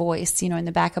hear his voice, in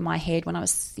the back of my head when I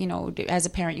was, as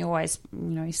a parent, you always,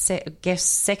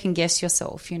 second guess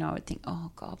yourself, I'd think,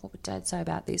 oh God, what would Dad say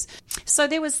about this? So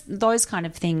there was those kind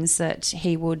of things that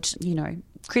he would,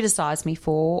 criticise me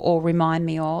for or remind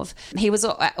me of. He was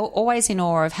always in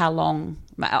awe of how long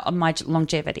my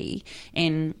longevity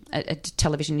in a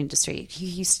television industry. He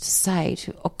used to say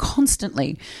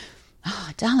constantly,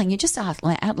 oh, darling, you're just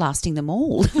outlasting them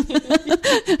all. He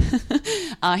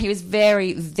was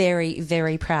very, very,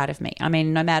 very proud of me. I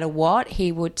mean, no matter what,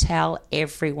 he would tell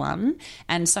everyone,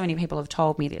 and so many people have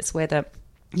told me this, whether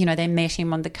they met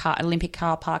him on the Olympic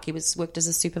car park. He worked as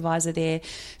a supervisor there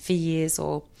for years,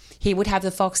 or he would have the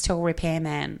Foxtel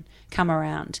repairman come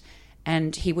around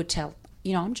and he would tell,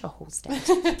 I'm Jo Hall's dad.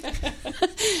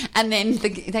 and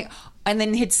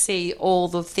then he'd see all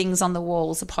the things on the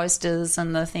walls, the posters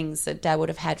and the things that Dad would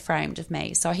have had framed of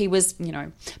me. So he was,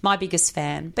 my biggest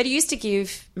fan. But he used to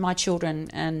give my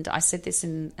children, and I said this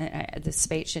in the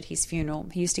speech at his funeral,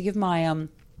 he used to give my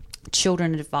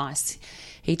children advice.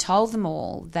 He told them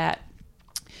all that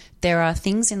there are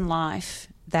things in life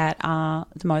that are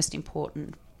the most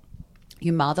important.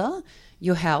 Your mother,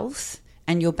 your health,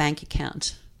 and your bank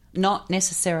account. not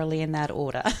necessarily in that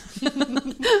order.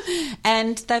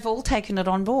 And they've all taken it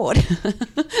on board.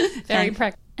 Very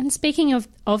practical. And speaking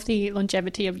of the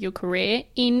longevity of your career,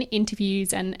 in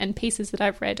interviews and pieces that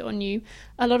I've read on you,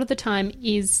 a lot of the time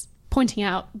is pointing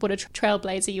out what a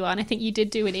trailblazer you are. And I think you did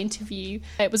do an interview.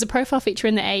 It was a profile feature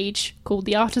in The Age called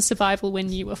The Art of Survival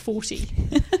When You Were 40.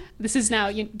 This is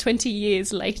now 20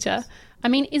 years later. I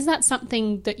mean, is that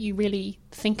something that you really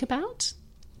think about?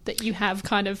 That you have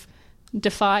kind of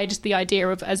defied the idea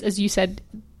of, as you said,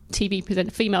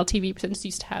 female TV presenters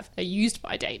used to have a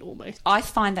use-by date almost. I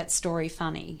find that story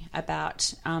funny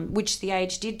about, which The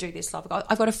Age did do this. I've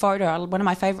got a photo, one of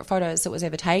my favourite photos that was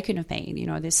ever taken of me,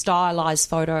 this stylised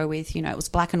photo with, it was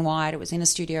black and white, it was in a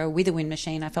studio with a wind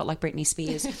machine, I felt like Britney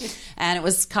Spears, and it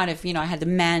was kind of, I had the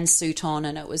man suit on,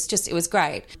 and it was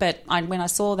great. But when I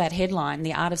saw that headline,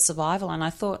 The Art of Survival, and I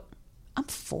thought, I'm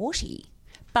 40,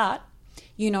 but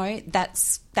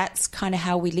that's kind of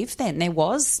how we lived then. There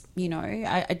was,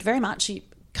 I very much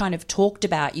kind of talked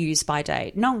about use by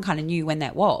date. No one kind of knew when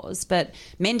that was, but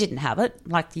men didn't have it.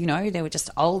 Like, they were just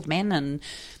old men and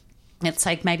let's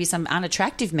say maybe some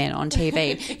unattractive men on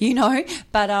TV,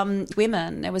 But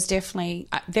women, it was definitely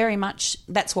very much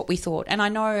that's what we thought. And I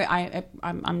know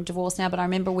I'm divorced now, but I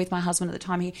remember with my husband at the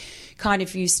time, he kind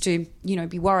of used to,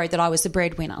 be worried that I was the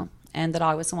breadwinner and that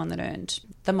I was the one that earned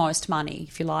the most money,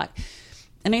 if you like.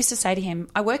 And I used to say to him,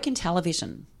 I work in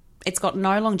television. It's got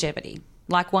no longevity.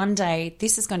 Like one day,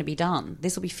 this is going to be done.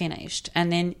 This will be finished.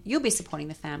 And then you'll be supporting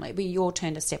the family. It'll be your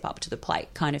turn to step up to the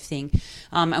plate kind of thing.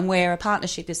 And we're a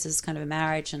partnership. This is kind of a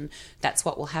marriage and that's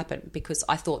what will happen because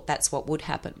I thought that's what would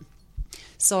happen.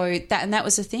 So that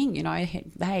was the thing,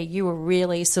 hey, you were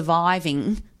really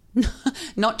surviving,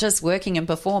 not just working and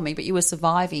performing, but you were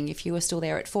surviving if you were still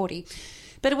there at 40.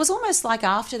 But it was almost like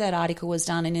after that article was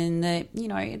done and in the,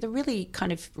 the really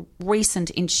kind of recent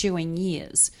ensuing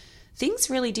years, things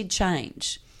really did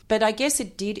change. But I guess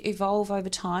it did evolve over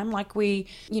time. Like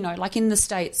like in the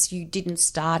States, you didn't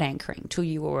start anchoring till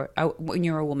you were, when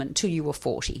you were a woman, till you were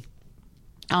 40.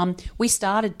 We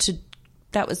started to,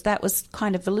 that was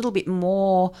kind of a little bit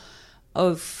more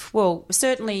of, well,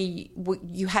 certainly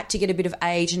you had to get a bit of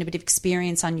age and a bit of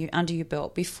experience under your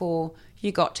belt before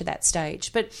you got to that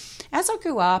stage. But as I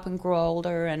grew up and grew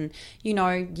older and,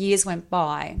 years went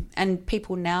by and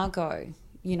people now go,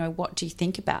 what do you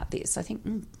think about this? I think,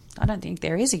 I don't think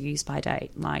there is a use by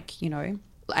date. And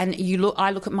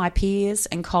I look at my peers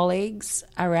and colleagues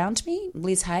around me,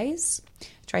 Liz Hayes,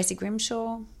 Tracy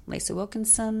Grimshaw, Lisa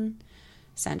Wilkinson,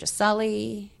 Sandra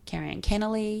Sully, Carrie-Anne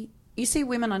Kennelly. You see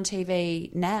women on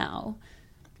TV now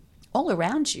all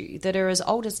around you that are as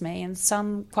old as me and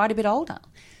some quite a bit older.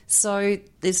 So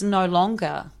there's no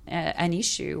longer an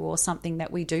issue or something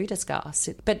that we do discuss.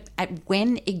 But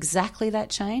when exactly that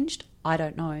changed, I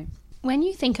don't know. When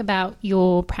you think about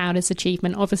your proudest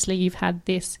achievement, obviously you've had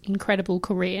this incredible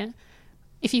career.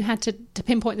 If you had to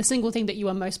pinpoint the single thing that you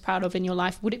are most proud of in your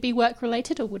life, would it be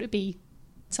work-related or would it be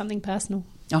something personal?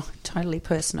 Oh, totally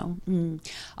personal.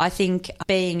 I think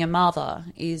being a mother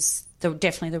is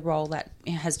definitely the role that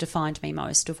has defined me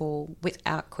most of all,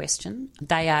 without question.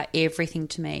 They are everything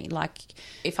to me. Like,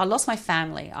 if I lost my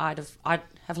family, I'd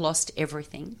have lost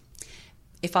everything.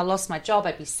 If I lost my job,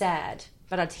 I'd be sad,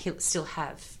 but I'd still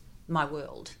have my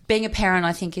world. Being a parent,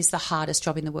 I think, is the hardest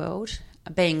job in the world.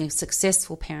 Being a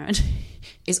successful parent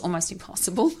is almost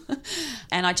impossible.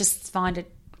 And I just find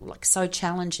it so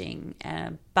challenging,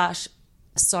 but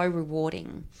so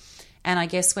rewarding. And I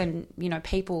guess when,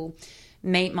 people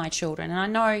meet my children,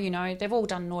 and I know, they've all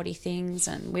done naughty things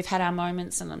and we've had our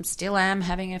moments and I still am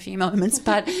having a few moments,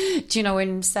 but,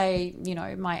 when say,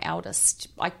 my eldest,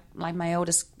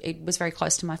 it was very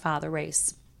close to my father,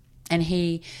 Reese, and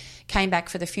he came back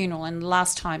for the funeral, and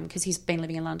last time, because he's been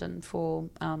living in London for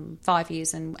 5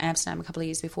 years and Amsterdam a couple of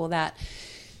years before that.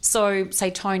 So,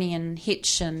 say, Tony and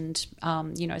Hitch and,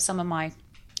 some of my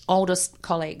oldest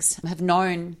colleagues have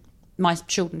known my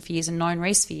children for years and known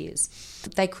Reese for years.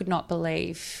 They could not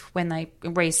believe when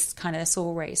they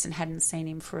saw Reese and hadn't seen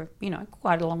him for,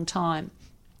 quite a long time,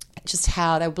 just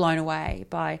how they were blown away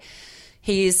by,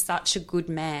 he is such a good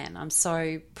man. I'm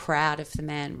so proud of the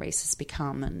man Reese has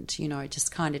become, and,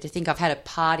 just kind of to think I've had a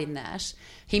part in that.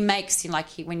 He makes you,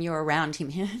 when you're around him,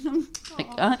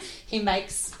 he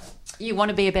makes you want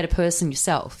to be a better person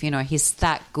yourself. He's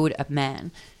that good a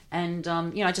man. And,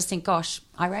 I just think, gosh,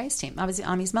 I raised him.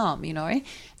 I'm his mum,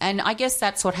 And I guess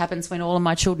that's what happens when all of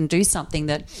my children do something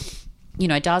that,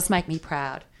 does make me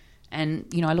proud.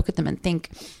 And, I look at them and think,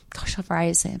 gosh, I've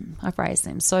raised them.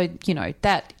 So,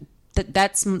 they're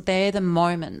the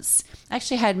moments. I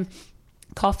actually had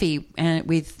coffee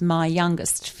with my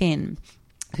youngest, Finn,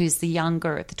 who's the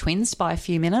younger of the twins by a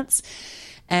few minutes.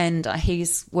 And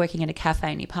he's working in a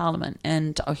cafe near Parliament,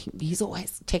 and he's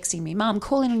always texting me, Mum,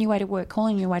 call in on your way to work,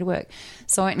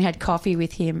 So I went and had coffee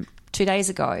with him 2 days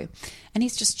ago, and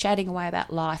he's just chatting away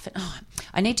about life. And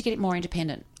I need to get it more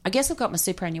independent. I guess I've got my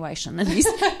superannuation. And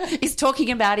he's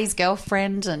talking about his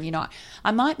girlfriend and,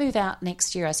 I might move out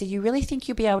next year. I said, you really think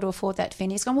you'll be able to afford that, Finn?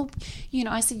 He's gone, well,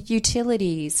 I said,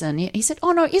 utilities. And he said,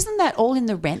 oh, no, isn't that all in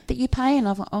the rent that you pay? And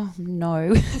I thought, oh,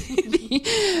 no.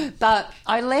 But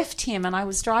I left him and I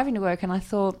was driving to work and I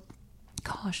thought,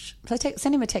 gosh, so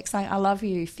send him a text saying, I love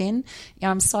you, Finn.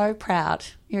 I'm so proud.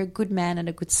 You're a good man and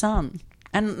a good son.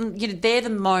 And, they're the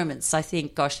moments I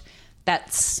think, gosh,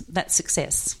 that's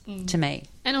success to me.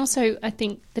 And also I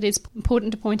think that it's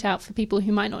important to point out for people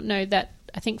who might not know that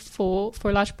I think for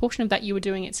a large portion of that you were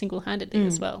doing it single-handedly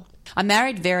as well. I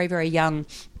married very, very young,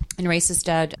 and Reese's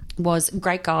dad was a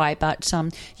great guy, but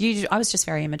I was just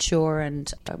very immature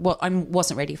and I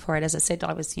wasn't ready for it. As I said,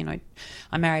 I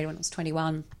married when I was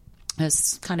 21. I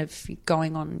was kind of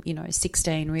going on,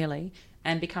 16 really,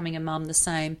 and becoming a mum the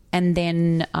same. And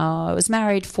then I was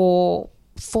married for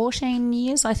 14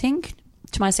 years, I think,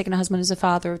 to my second husband as the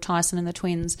father of Tyson and the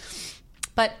twins.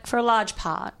 But for a large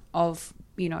part of,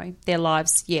 their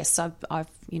lives, yes, I've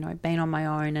been on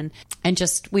my own and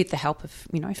just with the help of,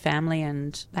 family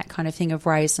and that kind of thing, have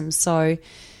raised them. So,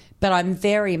 but I'm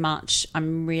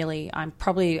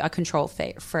probably a control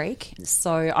freak.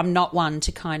 So I'm not one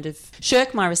to kind of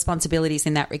shirk my responsibilities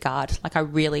in that regard. Like I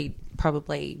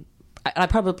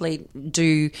probably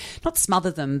do not smother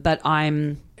them, but I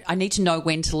need to know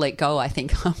when to let go. I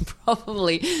think I'm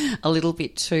probably a little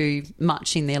bit too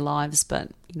much in their lives,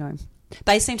 but,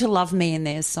 they seem to love me in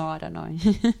theirs, so I don't know.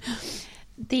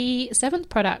 The 7th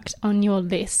product on your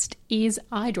list is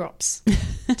eye drops.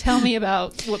 Tell me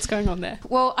about what's going on there.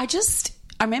 Well, I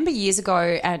remember years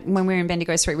ago when we were in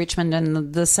Bendigo Street, Richmond,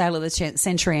 and the Sale of the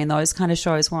Century and those kind of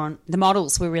shows were on, the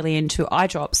models were really into eye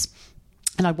drops.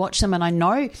 And I'd watch them, and I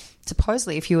know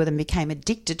supposedly a few of them became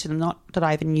addicted to them, not that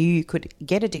I even knew you could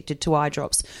get addicted to eye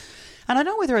drops. And I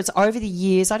don't know whether it's over the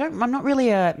years. I'm not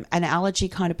really an allergy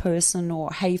kind of person or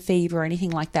hay fever or anything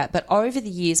like that. But over the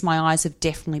years, my eyes have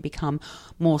definitely become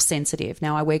more sensitive.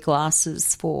 Now I wear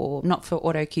glasses not for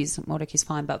auto cues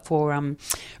fine, but for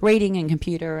reading and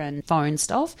computer and phone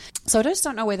stuff. So I just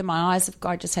don't know whether my eyes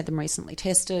I just had them recently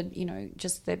tested,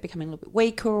 just they're becoming a little bit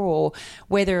weaker, or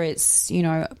whether it's,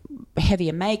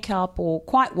 heavier makeup or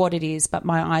quite what it is. But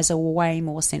my eyes are way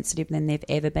more sensitive than they've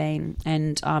ever been.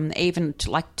 And even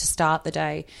to start the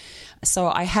day. So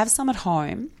I have some at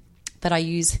home that I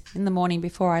use in the morning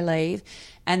before I leave,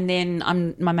 and then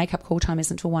my makeup call time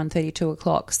isn't until 1:30, 2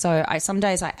 o'clock. So some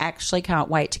days I actually can't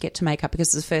wait to get to makeup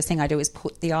because the first thing I do is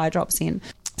put the eye drops in.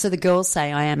 So the girls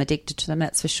say I am addicted to them,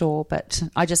 that's for sure, but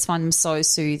I just find them so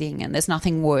soothing, and there's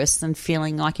nothing worse than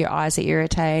feeling like your eyes are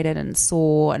irritated and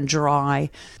sore and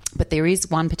dry. But there is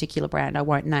one particular brand, I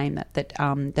won't name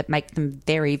that make them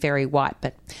very, very white,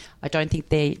 but I don't think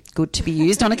they're good to be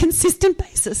used on a consistent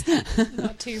basis.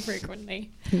 Not too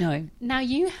frequently. No. Now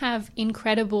you have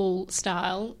incredible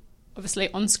style,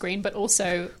 obviously on screen, but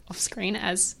also off screen,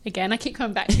 as again I keep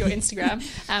coming back to your Instagram,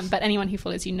 but anyone who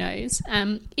follows you knows.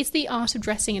 Is the art of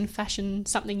dressing and fashion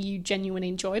something you genuinely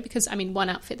enjoy? Because one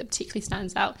outfit that particularly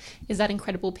stands out is that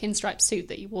incredible pinstripe suit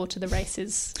that you wore to the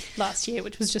races last year,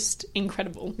 which was just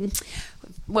incredible.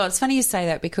 Well, it's funny you say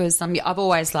that because I've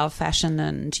always loved fashion,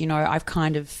 and I've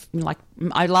kind of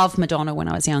I loved Madonna when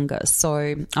I was younger,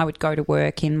 so I would go to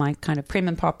work in my kind of prim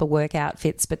and proper work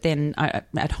outfits, but then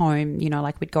at home,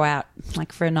 we'd go out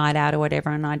for a night out or whatever,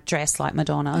 and I'd dress like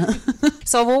Madonna.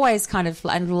 So I've always kind of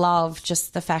loved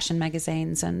just the fashion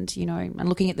magazines and and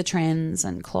looking at the trends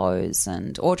and clothes,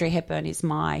 and Audrey Hepburn is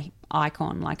my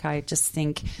icon. I just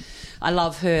think I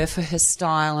love her for her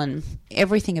style and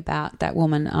everything about that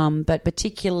woman, but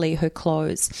particularly her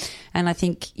clothes. And I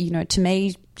think, to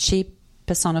me, she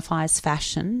personifies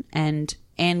fashion and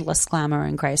endless glamour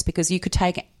and grace, because you could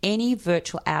take any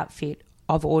virtual outfit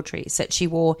of Audrey's that she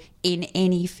wore in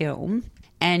any film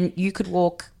and you could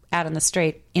walk out on the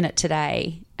street in it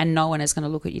today and no one is going to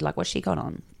look at you like, what's she got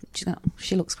on?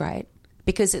 She looks great.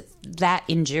 Because it's that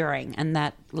enduring and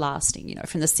that lasting,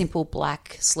 from the simple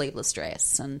black sleeveless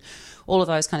dress and all of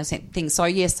those kind of things. So,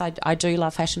 yes, I do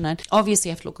love fashion. And obviously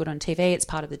you have to look good on TV. It's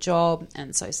part of the job.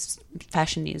 And so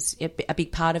fashion is a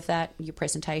big part of that, your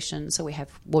presentation. So we have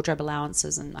wardrobe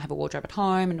allowances, and I have a wardrobe at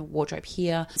home and a wardrobe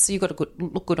here. So you've got to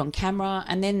look good on camera.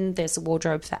 And then there's a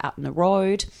wardrobe for out on the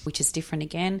road, which is different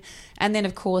again. And then,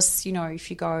 of course,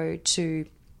 if you go to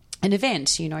an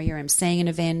event, you know, you're emceeing an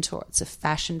event or it's a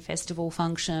fashion festival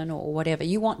function or whatever.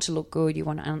 You want to look good.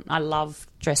 I love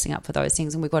dressing up for those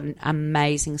things, and we've got an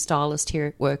amazing stylist here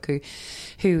at work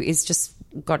who is just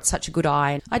got such a good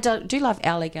eye. I do love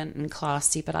elegant and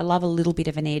classy, but I love a little bit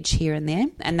of an edge here and there,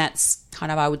 and that's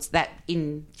kind of that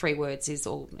in 3 words is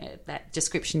all that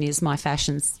description is my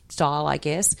fashion style, I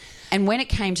guess. And when it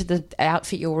came to the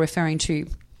outfit you're referring to,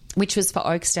 which was for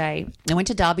Oaks Day, I went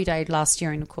to Derby Day last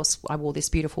year, and of course I wore this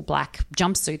beautiful black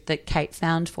jumpsuit that Kate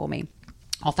found for me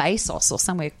off ASOS or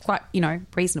somewhere quite, you know,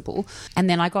 reasonable. And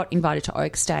then I got invited to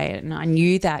Oaks Day, and I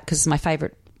knew that because it's my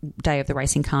favourite day of the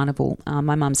racing carnival.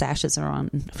 My mum's ashes are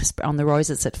on the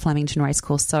roses at Flemington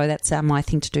Racecourse, so that's my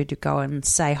thing to do, to go and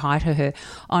say hi to her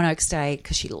on Oaks Day,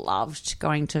 because she loved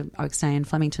going to Oaks Day in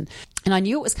Flemington. And I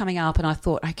knew it was coming up, and I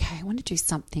thought, okay, I want to do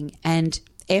something. And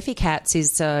Effie Katz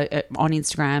is on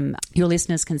Instagram. Your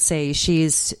listeners can see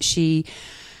she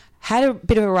had a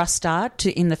bit of a rough start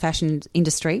in the fashion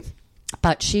industry,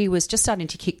 but she was just starting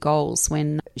to kick goals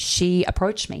when she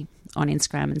approached me on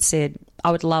Instagram and said,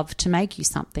 I would love to make you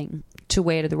something to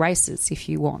wear to the races if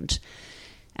you want.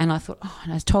 And I thought,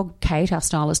 and I told Kate, our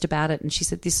stylist, about it, and she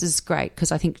said, this is great,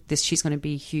 because I think she's going to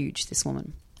be huge, this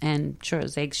woman. And sure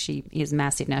as eggs, she is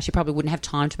massive now. She probably wouldn't have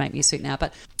time to make me a suit now,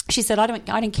 but she said, I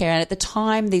don't care. And at the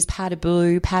time, these powder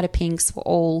blue, powder pinks were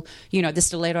all, you know, the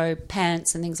stiletto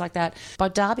pants and things like that. By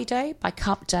Derby Day, by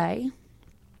Cup Day,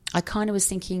 I kind of was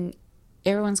thinking,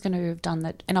 everyone's going to have done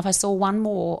that. And if I saw one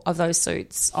more of those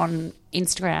suits on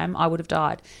Instagram, I would have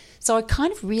died. So I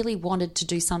kind of really wanted to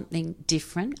do something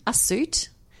different, a suit,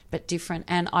 but different.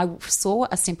 And I saw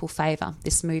A Simple Favour,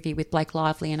 this movie with Blake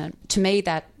Lively in it. To me,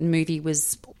 that movie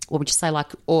was, what would you say, like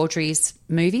Audrey's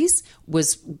movies,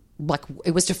 was like,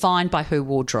 it was defined by her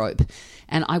wardrobe.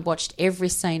 And I watched every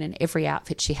scene and every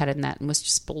outfit she had in that and was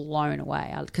just blown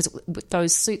away, because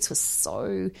those suits were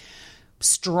so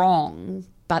strong,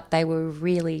 but they were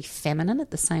really feminine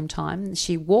at the same time.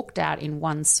 She walked out in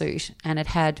one suit, and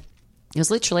it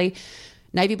was literally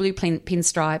navy blue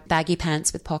pinstripe, baggy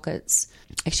pants with pockets.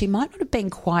 Actually, might not have been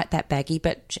quite that baggy,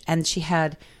 and she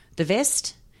had the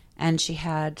vest and she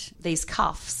had these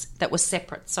cuffs that were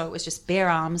separate. So it was just bare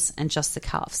arms and just the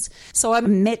cuffs. So I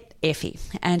met Effie,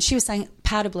 and she was saying,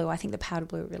 powder blue, I think the powder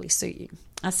blue would really suit you.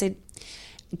 I said,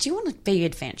 do you want to be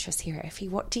adventurous here, Effie?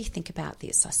 What do you think about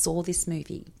this? I saw this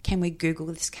movie. Can we Google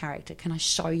this character? Can I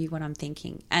show you what I'm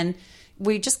thinking? And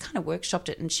we just kind of workshopped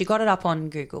it, and she got it up on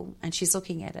Google, and she's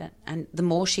looking at it. And the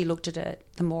more she looked at it,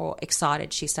 the more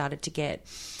excited she started to get.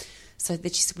 So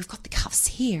that she said, we've got the cuffs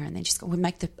here. And then she's going, we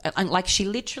make like she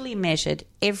literally measured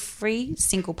every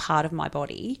single part of my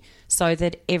body so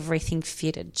that everything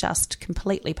fitted just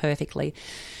completely perfectly.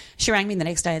 She rang me the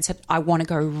next day and said, I want to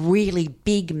go really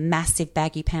big, massive,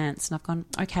 baggy pants. And I've gone,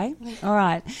 okay, all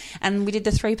right. And we did the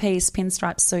 3-piece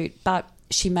pinstripe suit, but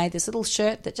she made this little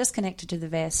shirt that just connected to the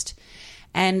vest.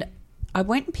 And I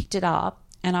went and picked it up,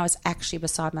 and I was actually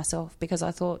beside myself, because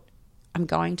I thought, I'm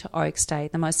going to Oaks Day,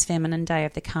 the most feminine day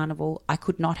of the carnival. I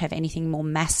could not have anything more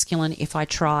masculine if I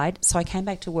tried. So I came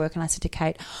back to work and I said to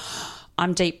Kate,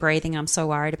 I'm deep breathing. I'm so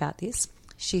worried about this.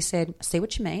 She said, I see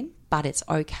what you mean, but it's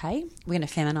okay. We're going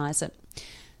to feminise it.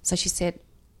 So she said,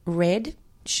 red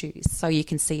shoes so you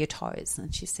can see your toes.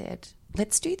 And she said,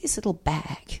 let's do this little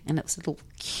bag. And it was a little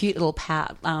cute little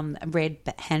red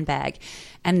handbag.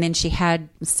 And then she had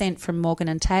sent from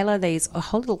Morgan & Taylor a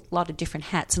whole lot of different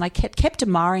hats. And I kept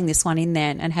admiring this one in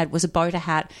there, and was a boater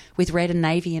hat with red and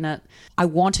navy in it. I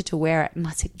wanted to wear it. And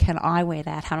I said, can I wear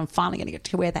that hat? I'm finally going to get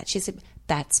to wear that. She said,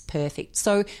 that's perfect.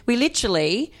 So we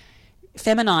literally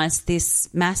feminized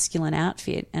this masculine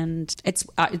outfit, and it's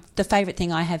the favourite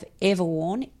thing I have ever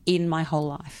worn in my whole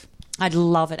life. I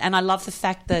love it, and I love the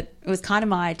fact that it was kind of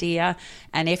my idea,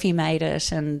 and Effie made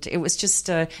it, and it was just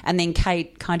and then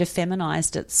Kate kind of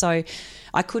feminized it. So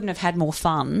I couldn't have had more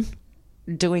fun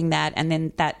doing that, and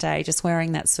then that day just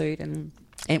wearing that suit, and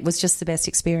it was just the best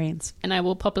experience. And I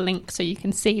will pop a link so you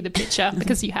can see the picture,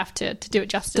 because you have to do it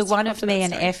justice. The one of me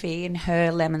and Effie in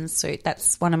her lemon suit,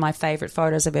 that's one of my favourite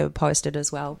photos I've ever posted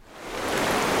as well.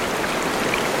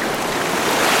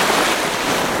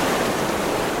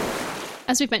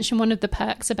 As we've mentioned, one of the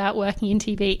perks about working in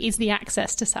TV is the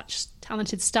access to such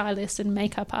talented stylists and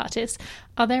makeup artists.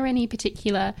 Are there any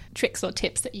particular tricks or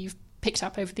tips that you've picked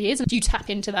up over the years, and do you tap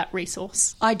into that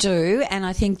resource? I do, and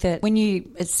I think that when you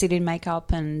sit in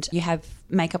makeup and you have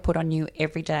makeup put on you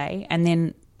every day, and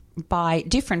then by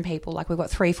different people, like we've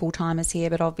got 3 full-timers here,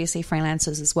 but obviously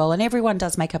freelancers as well, and everyone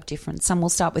does makeup different. Some will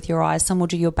start with your eyes, some will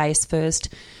do your base first.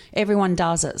 Everyone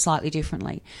does it slightly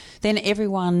differently. Then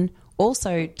everyone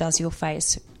also does your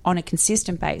face on a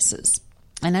consistent basis.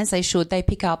 And as they should, they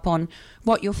pick up on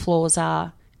what your flaws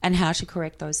are and how to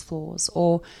correct those flaws,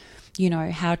 or, you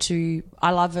know,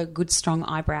 I love a good strong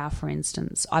eyebrow, for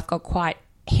instance. I've got quite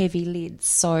heavy lids,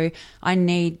 so I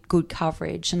need good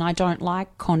coverage, and I don't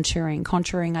like contouring.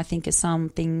 Contouring, I think, is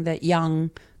something that young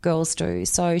girls do.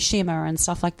 So shimmer and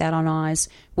stuff like that on eyes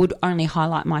would only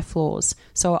highlight my flaws.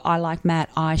 So I like matte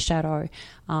eyeshadow,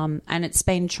 and it's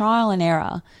been trial and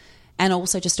error, and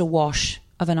also just a wash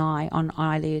of an eye on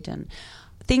eyelid and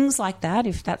things like that,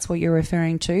 if that's what you're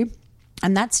referring to.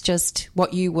 And that's just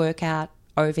what you work out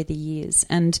over the years.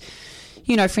 And,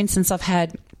 you know, for instance, I've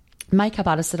had makeup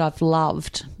artists that I've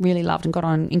really loved and got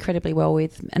on incredibly well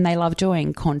with, and they love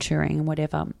doing contouring and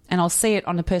whatever. And I'll see it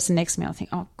on the person next to me. I'll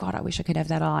think, oh, God, I wish I could have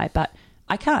that eye, but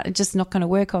I can't. It's just not going to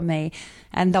work on me.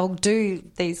 And they'll do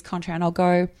these contour and I'll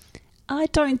go, I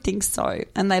don't think so.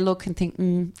 And they look and think,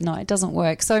 no, it doesn't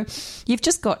work. So you've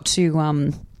just got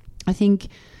to, I think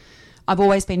I've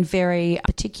always been very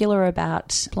particular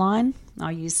about line.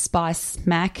 I use Spice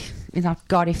MAC. You know,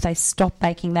 God, if they stop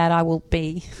making that, I will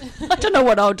be, I don't know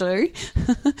what I'll do.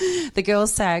 The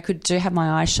girls say I could have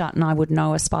my eyes shut and I would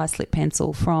know a Spice lip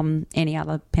pencil from any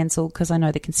other pencil because I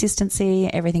know the consistency,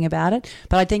 everything about it.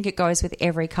 But I think it goes with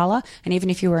every colour. And even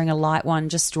if you're wearing a light one,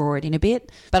 just draw it in a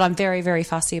bit. But I'm very, very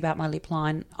fussy about my lip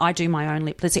line. I do my own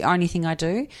lip. That's the only thing I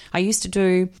do. I used to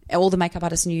do, all the makeup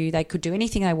artists knew they could do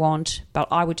anything they want, but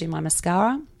I would do my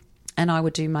mascara and I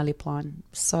would do my lip line.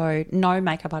 So no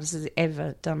makeup artist has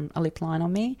ever done a lip line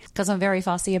on me because I'm very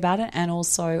fussy about it, and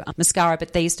also mascara.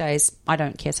 But these days I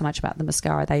don't care so much about the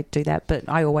mascara. They do that, but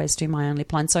I always do my own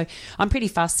lip line. So I'm pretty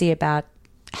fussy about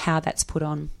how that's put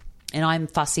on, and I'm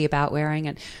fussy about wearing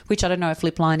it, which I don't know if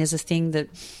lip line is a thing that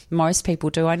most people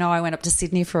do. I know I went up to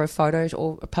Sydney for a photo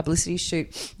or a publicity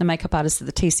shoot. The makeup artist at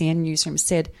the TCN newsroom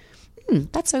said,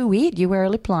 that's so weird, you wear a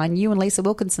lip line. You and Lisa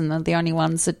Wilkinson are the only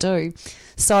ones that do.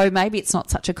 So maybe it's not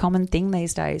such a common thing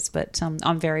these days, but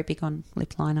I'm very big on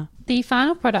lip liner. The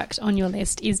final product on your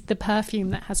list is the perfume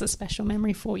that has a special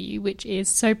memory for you, which is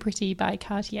So Pretty by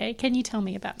Cartier. Can you tell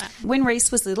me about that? When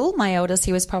Reese was little, my eldest,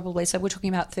 he was probably, so we're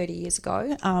talking about 30 years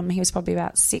ago, he was probably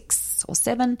about 6 or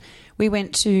 7. We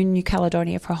went to New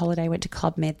Caledonia for a holiday, went to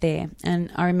Club Med there.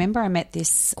 And I remember I met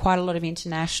quite a lot of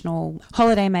international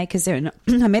holiday makers there. And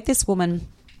I met this woman.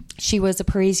 She was a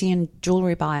Parisian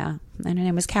jewellery buyer, and her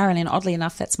name was Carolyn. Oddly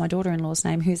enough, that's my daughter-in-law's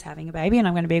name, who's having a baby, and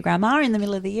I'm going to be a grandma in the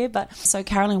middle of the year. But so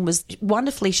Carolyn was a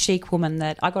wonderfully chic woman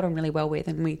that I got on really well with,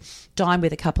 and we dined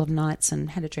with a couple of nights and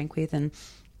had a drink with, and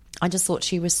I just thought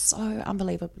she was so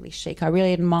unbelievably chic. I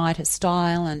really admired her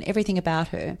style and everything about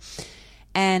her,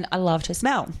 and I loved her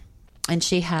smell. And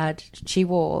she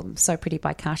wore So Pretty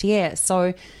by Cartier.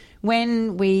 So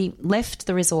when we left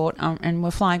the resort and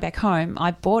were flying back home,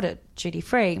 I bought it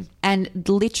duty-free, and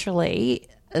literally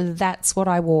that's what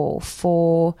I wore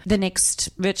for the next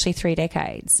virtually 3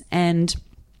 decades. And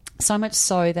so much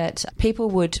so that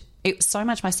it was so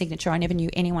much my signature, I never knew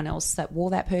anyone else that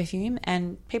wore that perfume,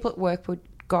 and people at work would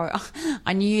go,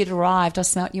 I knew you'd arrived, I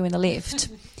smelt you in the lift.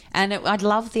 And I'd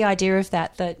love the idea of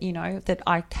that, you know, that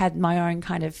I had my own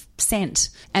kind of scent.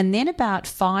 And then about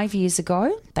 5 years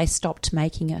ago, they stopped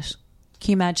making it.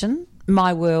 Can you imagine?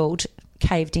 My world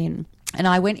caved in. And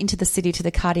I went into the city to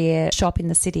the Cartier shop in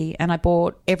the city, and I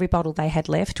bought every bottle they had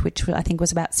left, which I think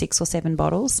was about 6 or 7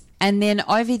 bottles. And then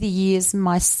over the years,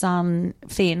 my son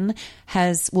Finn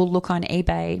will look on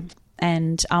eBay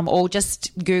and or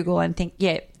just Google and think,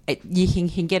 you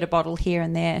can get a bottle here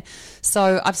and there.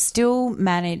 So I've still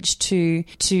managed to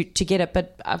get it,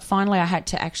 but finally I had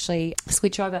to actually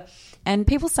switch over. And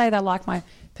people say they like my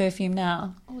perfume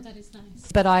now. Oh, that is nice.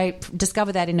 But I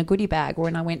discovered that in a goodie bag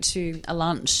when I went to a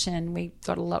lunch, and we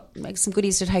got some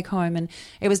goodies to take home, and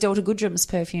it was Delta Goodrum's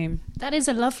perfume. That is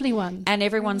a lovely one. And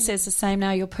everyone says the same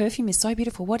now, your perfume is so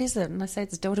beautiful. What is it? And I say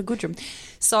it's Delta Goodrum.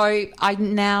 So I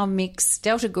now mix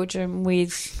Delta Goodrum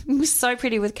with So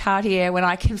Pretty with Cartier when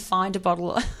I can find a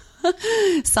bottle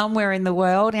somewhere in the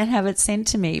world and have it sent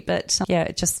to me. But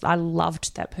I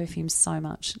loved that perfume so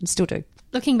much and still do.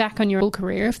 Looking back on your whole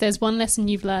career, if there's one lesson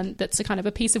you've learned that's a kind of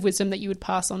a piece of wisdom that you would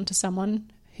pass on to someone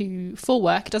who, for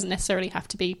work, doesn't necessarily have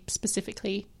to be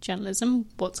specifically journalism,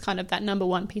 what's kind of that number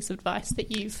one piece of advice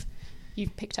that you've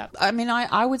picked up? I mean,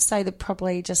 I would say that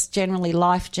probably just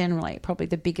life generally, probably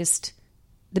the biggest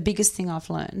thing I've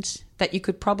learned that you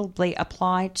could probably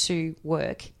apply to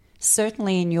work,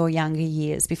 certainly in your younger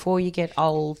years, before you get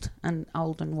old and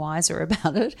wiser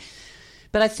about it.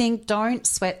 But I think don't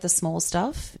sweat the small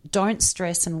stuff. Don't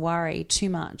stress and worry too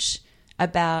much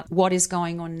about what is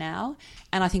going on now.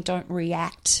 And I think don't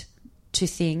react to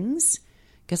things,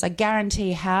 because I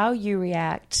guarantee how you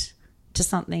react to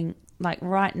something like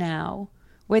right now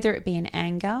whether it be in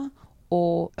anger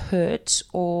or hurt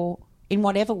or in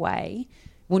whatever way,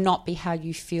 will not be how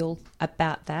you feel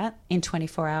about that in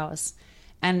 24 hours.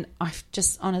 And I've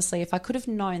just honestly, if I could have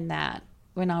known that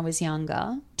when I was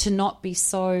younger, to not be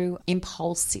so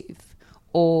impulsive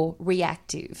or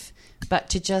reactive, but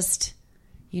to just,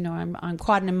 you know, I'm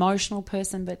quite an emotional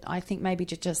person, but I think maybe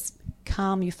to just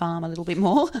calm your farm a little bit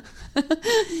more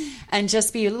and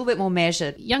just be a little bit more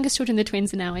measured. Youngest children, the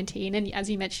twins, are now 18, and as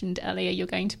you mentioned earlier, you're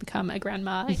going to become a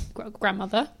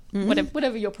grandmother,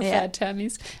 whatever your preferred term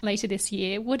is, later this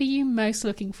year. What are you most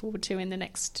looking forward to in the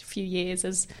next few years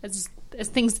as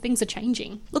things are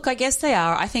changing? Look, I guess they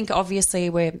are. I think obviously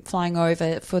we're flying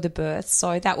over for the birth,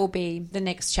 so that will be the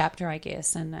next chapter, I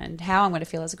guess, and how I'm going to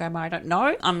feel as a grandma, I don't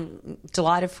know. I'm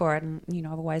delighted for it, and, you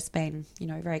know, I've always been, you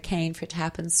know, very keen for it to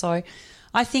happen. So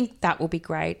I think that will be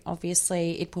great.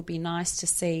 Obviously, it would be nice to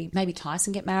see maybe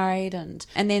Tyson get married and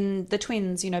then the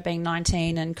twins, you know, being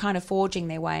 19 and kind of forging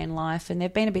their way in life. And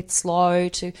they've been a bit slow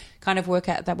to kind of work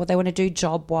out that what they want to do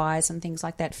job-wise and things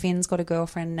like that. Finn's got a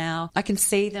girlfriend now. I can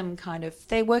see them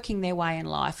they're working their way in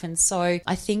life. And so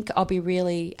I think I'll be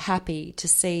really happy to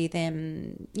see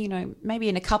them, you know, maybe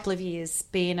in a couple of years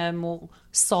be in a more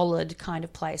solid kind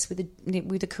of place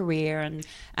with a career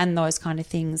and those kind of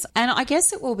things. And I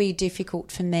guess it will be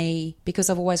difficult for me because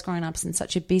I've always grown up in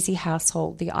such a busy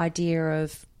household, the idea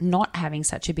of not having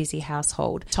such a busy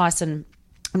household. Tyson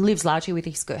lives largely with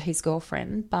his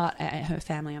girlfriend, but her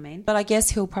family, I mean. But I guess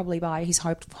he'll probably he's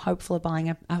hopeful of buying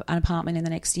an apartment in the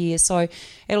next year. So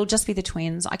it'll just be the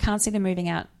twins. I can't see them moving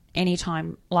out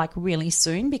anytime like really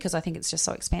soon because I think it's just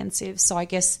so expensive. So I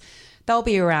guess they'll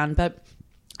be around, but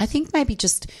I think maybe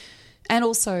just, and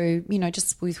also, you know,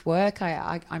 just with work,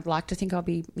 I'd like to think I'll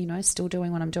be, you know, still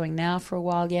doing what I'm doing now for a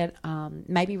while yet,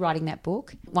 maybe writing that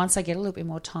book once I get a little bit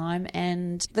more time.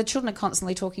 And the children are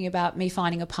constantly talking about me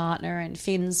finding a partner, and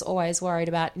Finn's always worried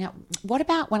about, now, what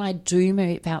about when I do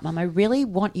move out, Mum? I really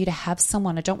want you to have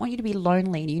someone. I don't want you to be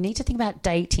lonely. You need to think about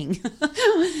dating.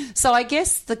 So I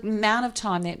guess the amount of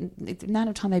time they're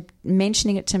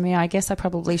mentioning it to me, I guess I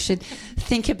probably should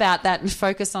think about that and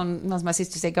focus on, as my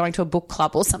sister said, going to a book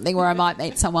club or something where I might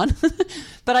meet someone.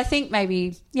 But I think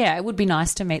maybe, yeah, it would be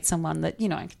nice to meet someone that, you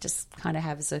know, I could just kind of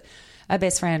have as a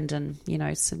best friend and, you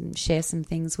know, share some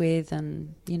things with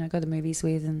and, you know, go to the movies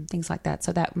with and things like that.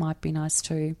 So that might be nice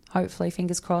too, hopefully,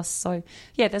 fingers crossed. So,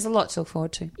 yeah, there's a lot to look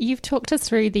forward to. You've talked us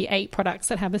through the 8 products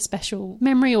that have a special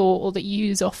memory or that you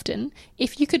use often.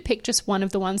 If you could pick just one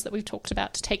of the ones that we've talked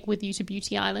about to take with you to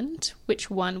Beauty Island, which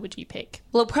one would you pick?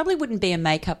 Well, it probably wouldn't be a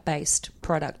makeup-based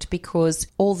product because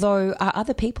although are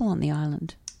other people on the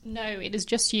island? No, it is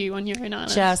just you on your own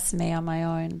island. Just me on my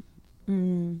own.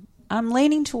 I'm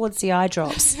leaning towards the eye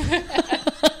drops.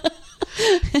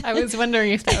 I was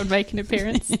wondering if that would make an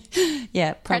appearance.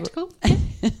 Yeah, practical.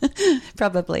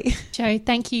 Probably. Jo,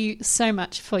 thank you so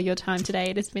much for your time today.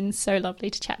 It has been so lovely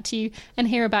to chat to you and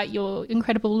hear about your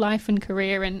incredible life and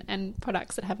career and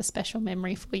products that have a special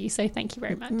memory for you. So thank you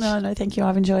very much. No, thank you.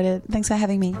 I've enjoyed it. Thanks for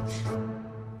having me.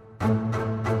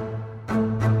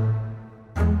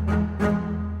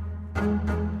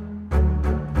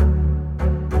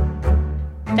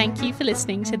 Thank you for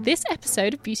listening to this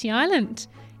episode of Beauty Island.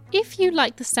 If you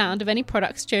like the sound of any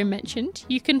products Jo mentioned,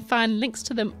 you can find links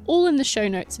to them all in the show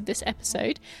notes of this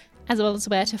episode, as well as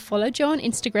where to follow Jo on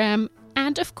Instagram,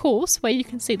 and of course where you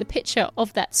can see the picture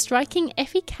of that striking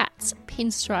Effie Katz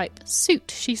pinstripe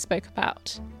suit she spoke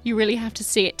about. You really have to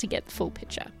see it to get the full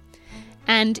picture.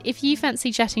 And if you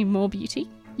fancy chatting more beauty,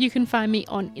 you can find me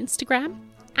on Instagram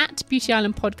at Beauty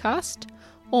Island Podcast,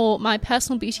 or my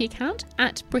personal beauty account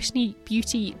at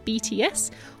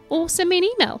BrittanyBeautyBTS, or send me an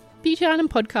email,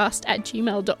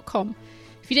 beautyislandpodcast@gmail.com.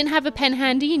 If you didn't have a pen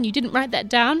handy and you didn't write that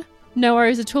down, no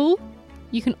worries at all.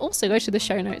 You can also go to the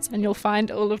show notes and you'll find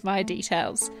all of my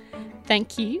details.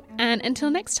 Thank you, and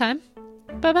until next time,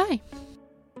 bye-bye.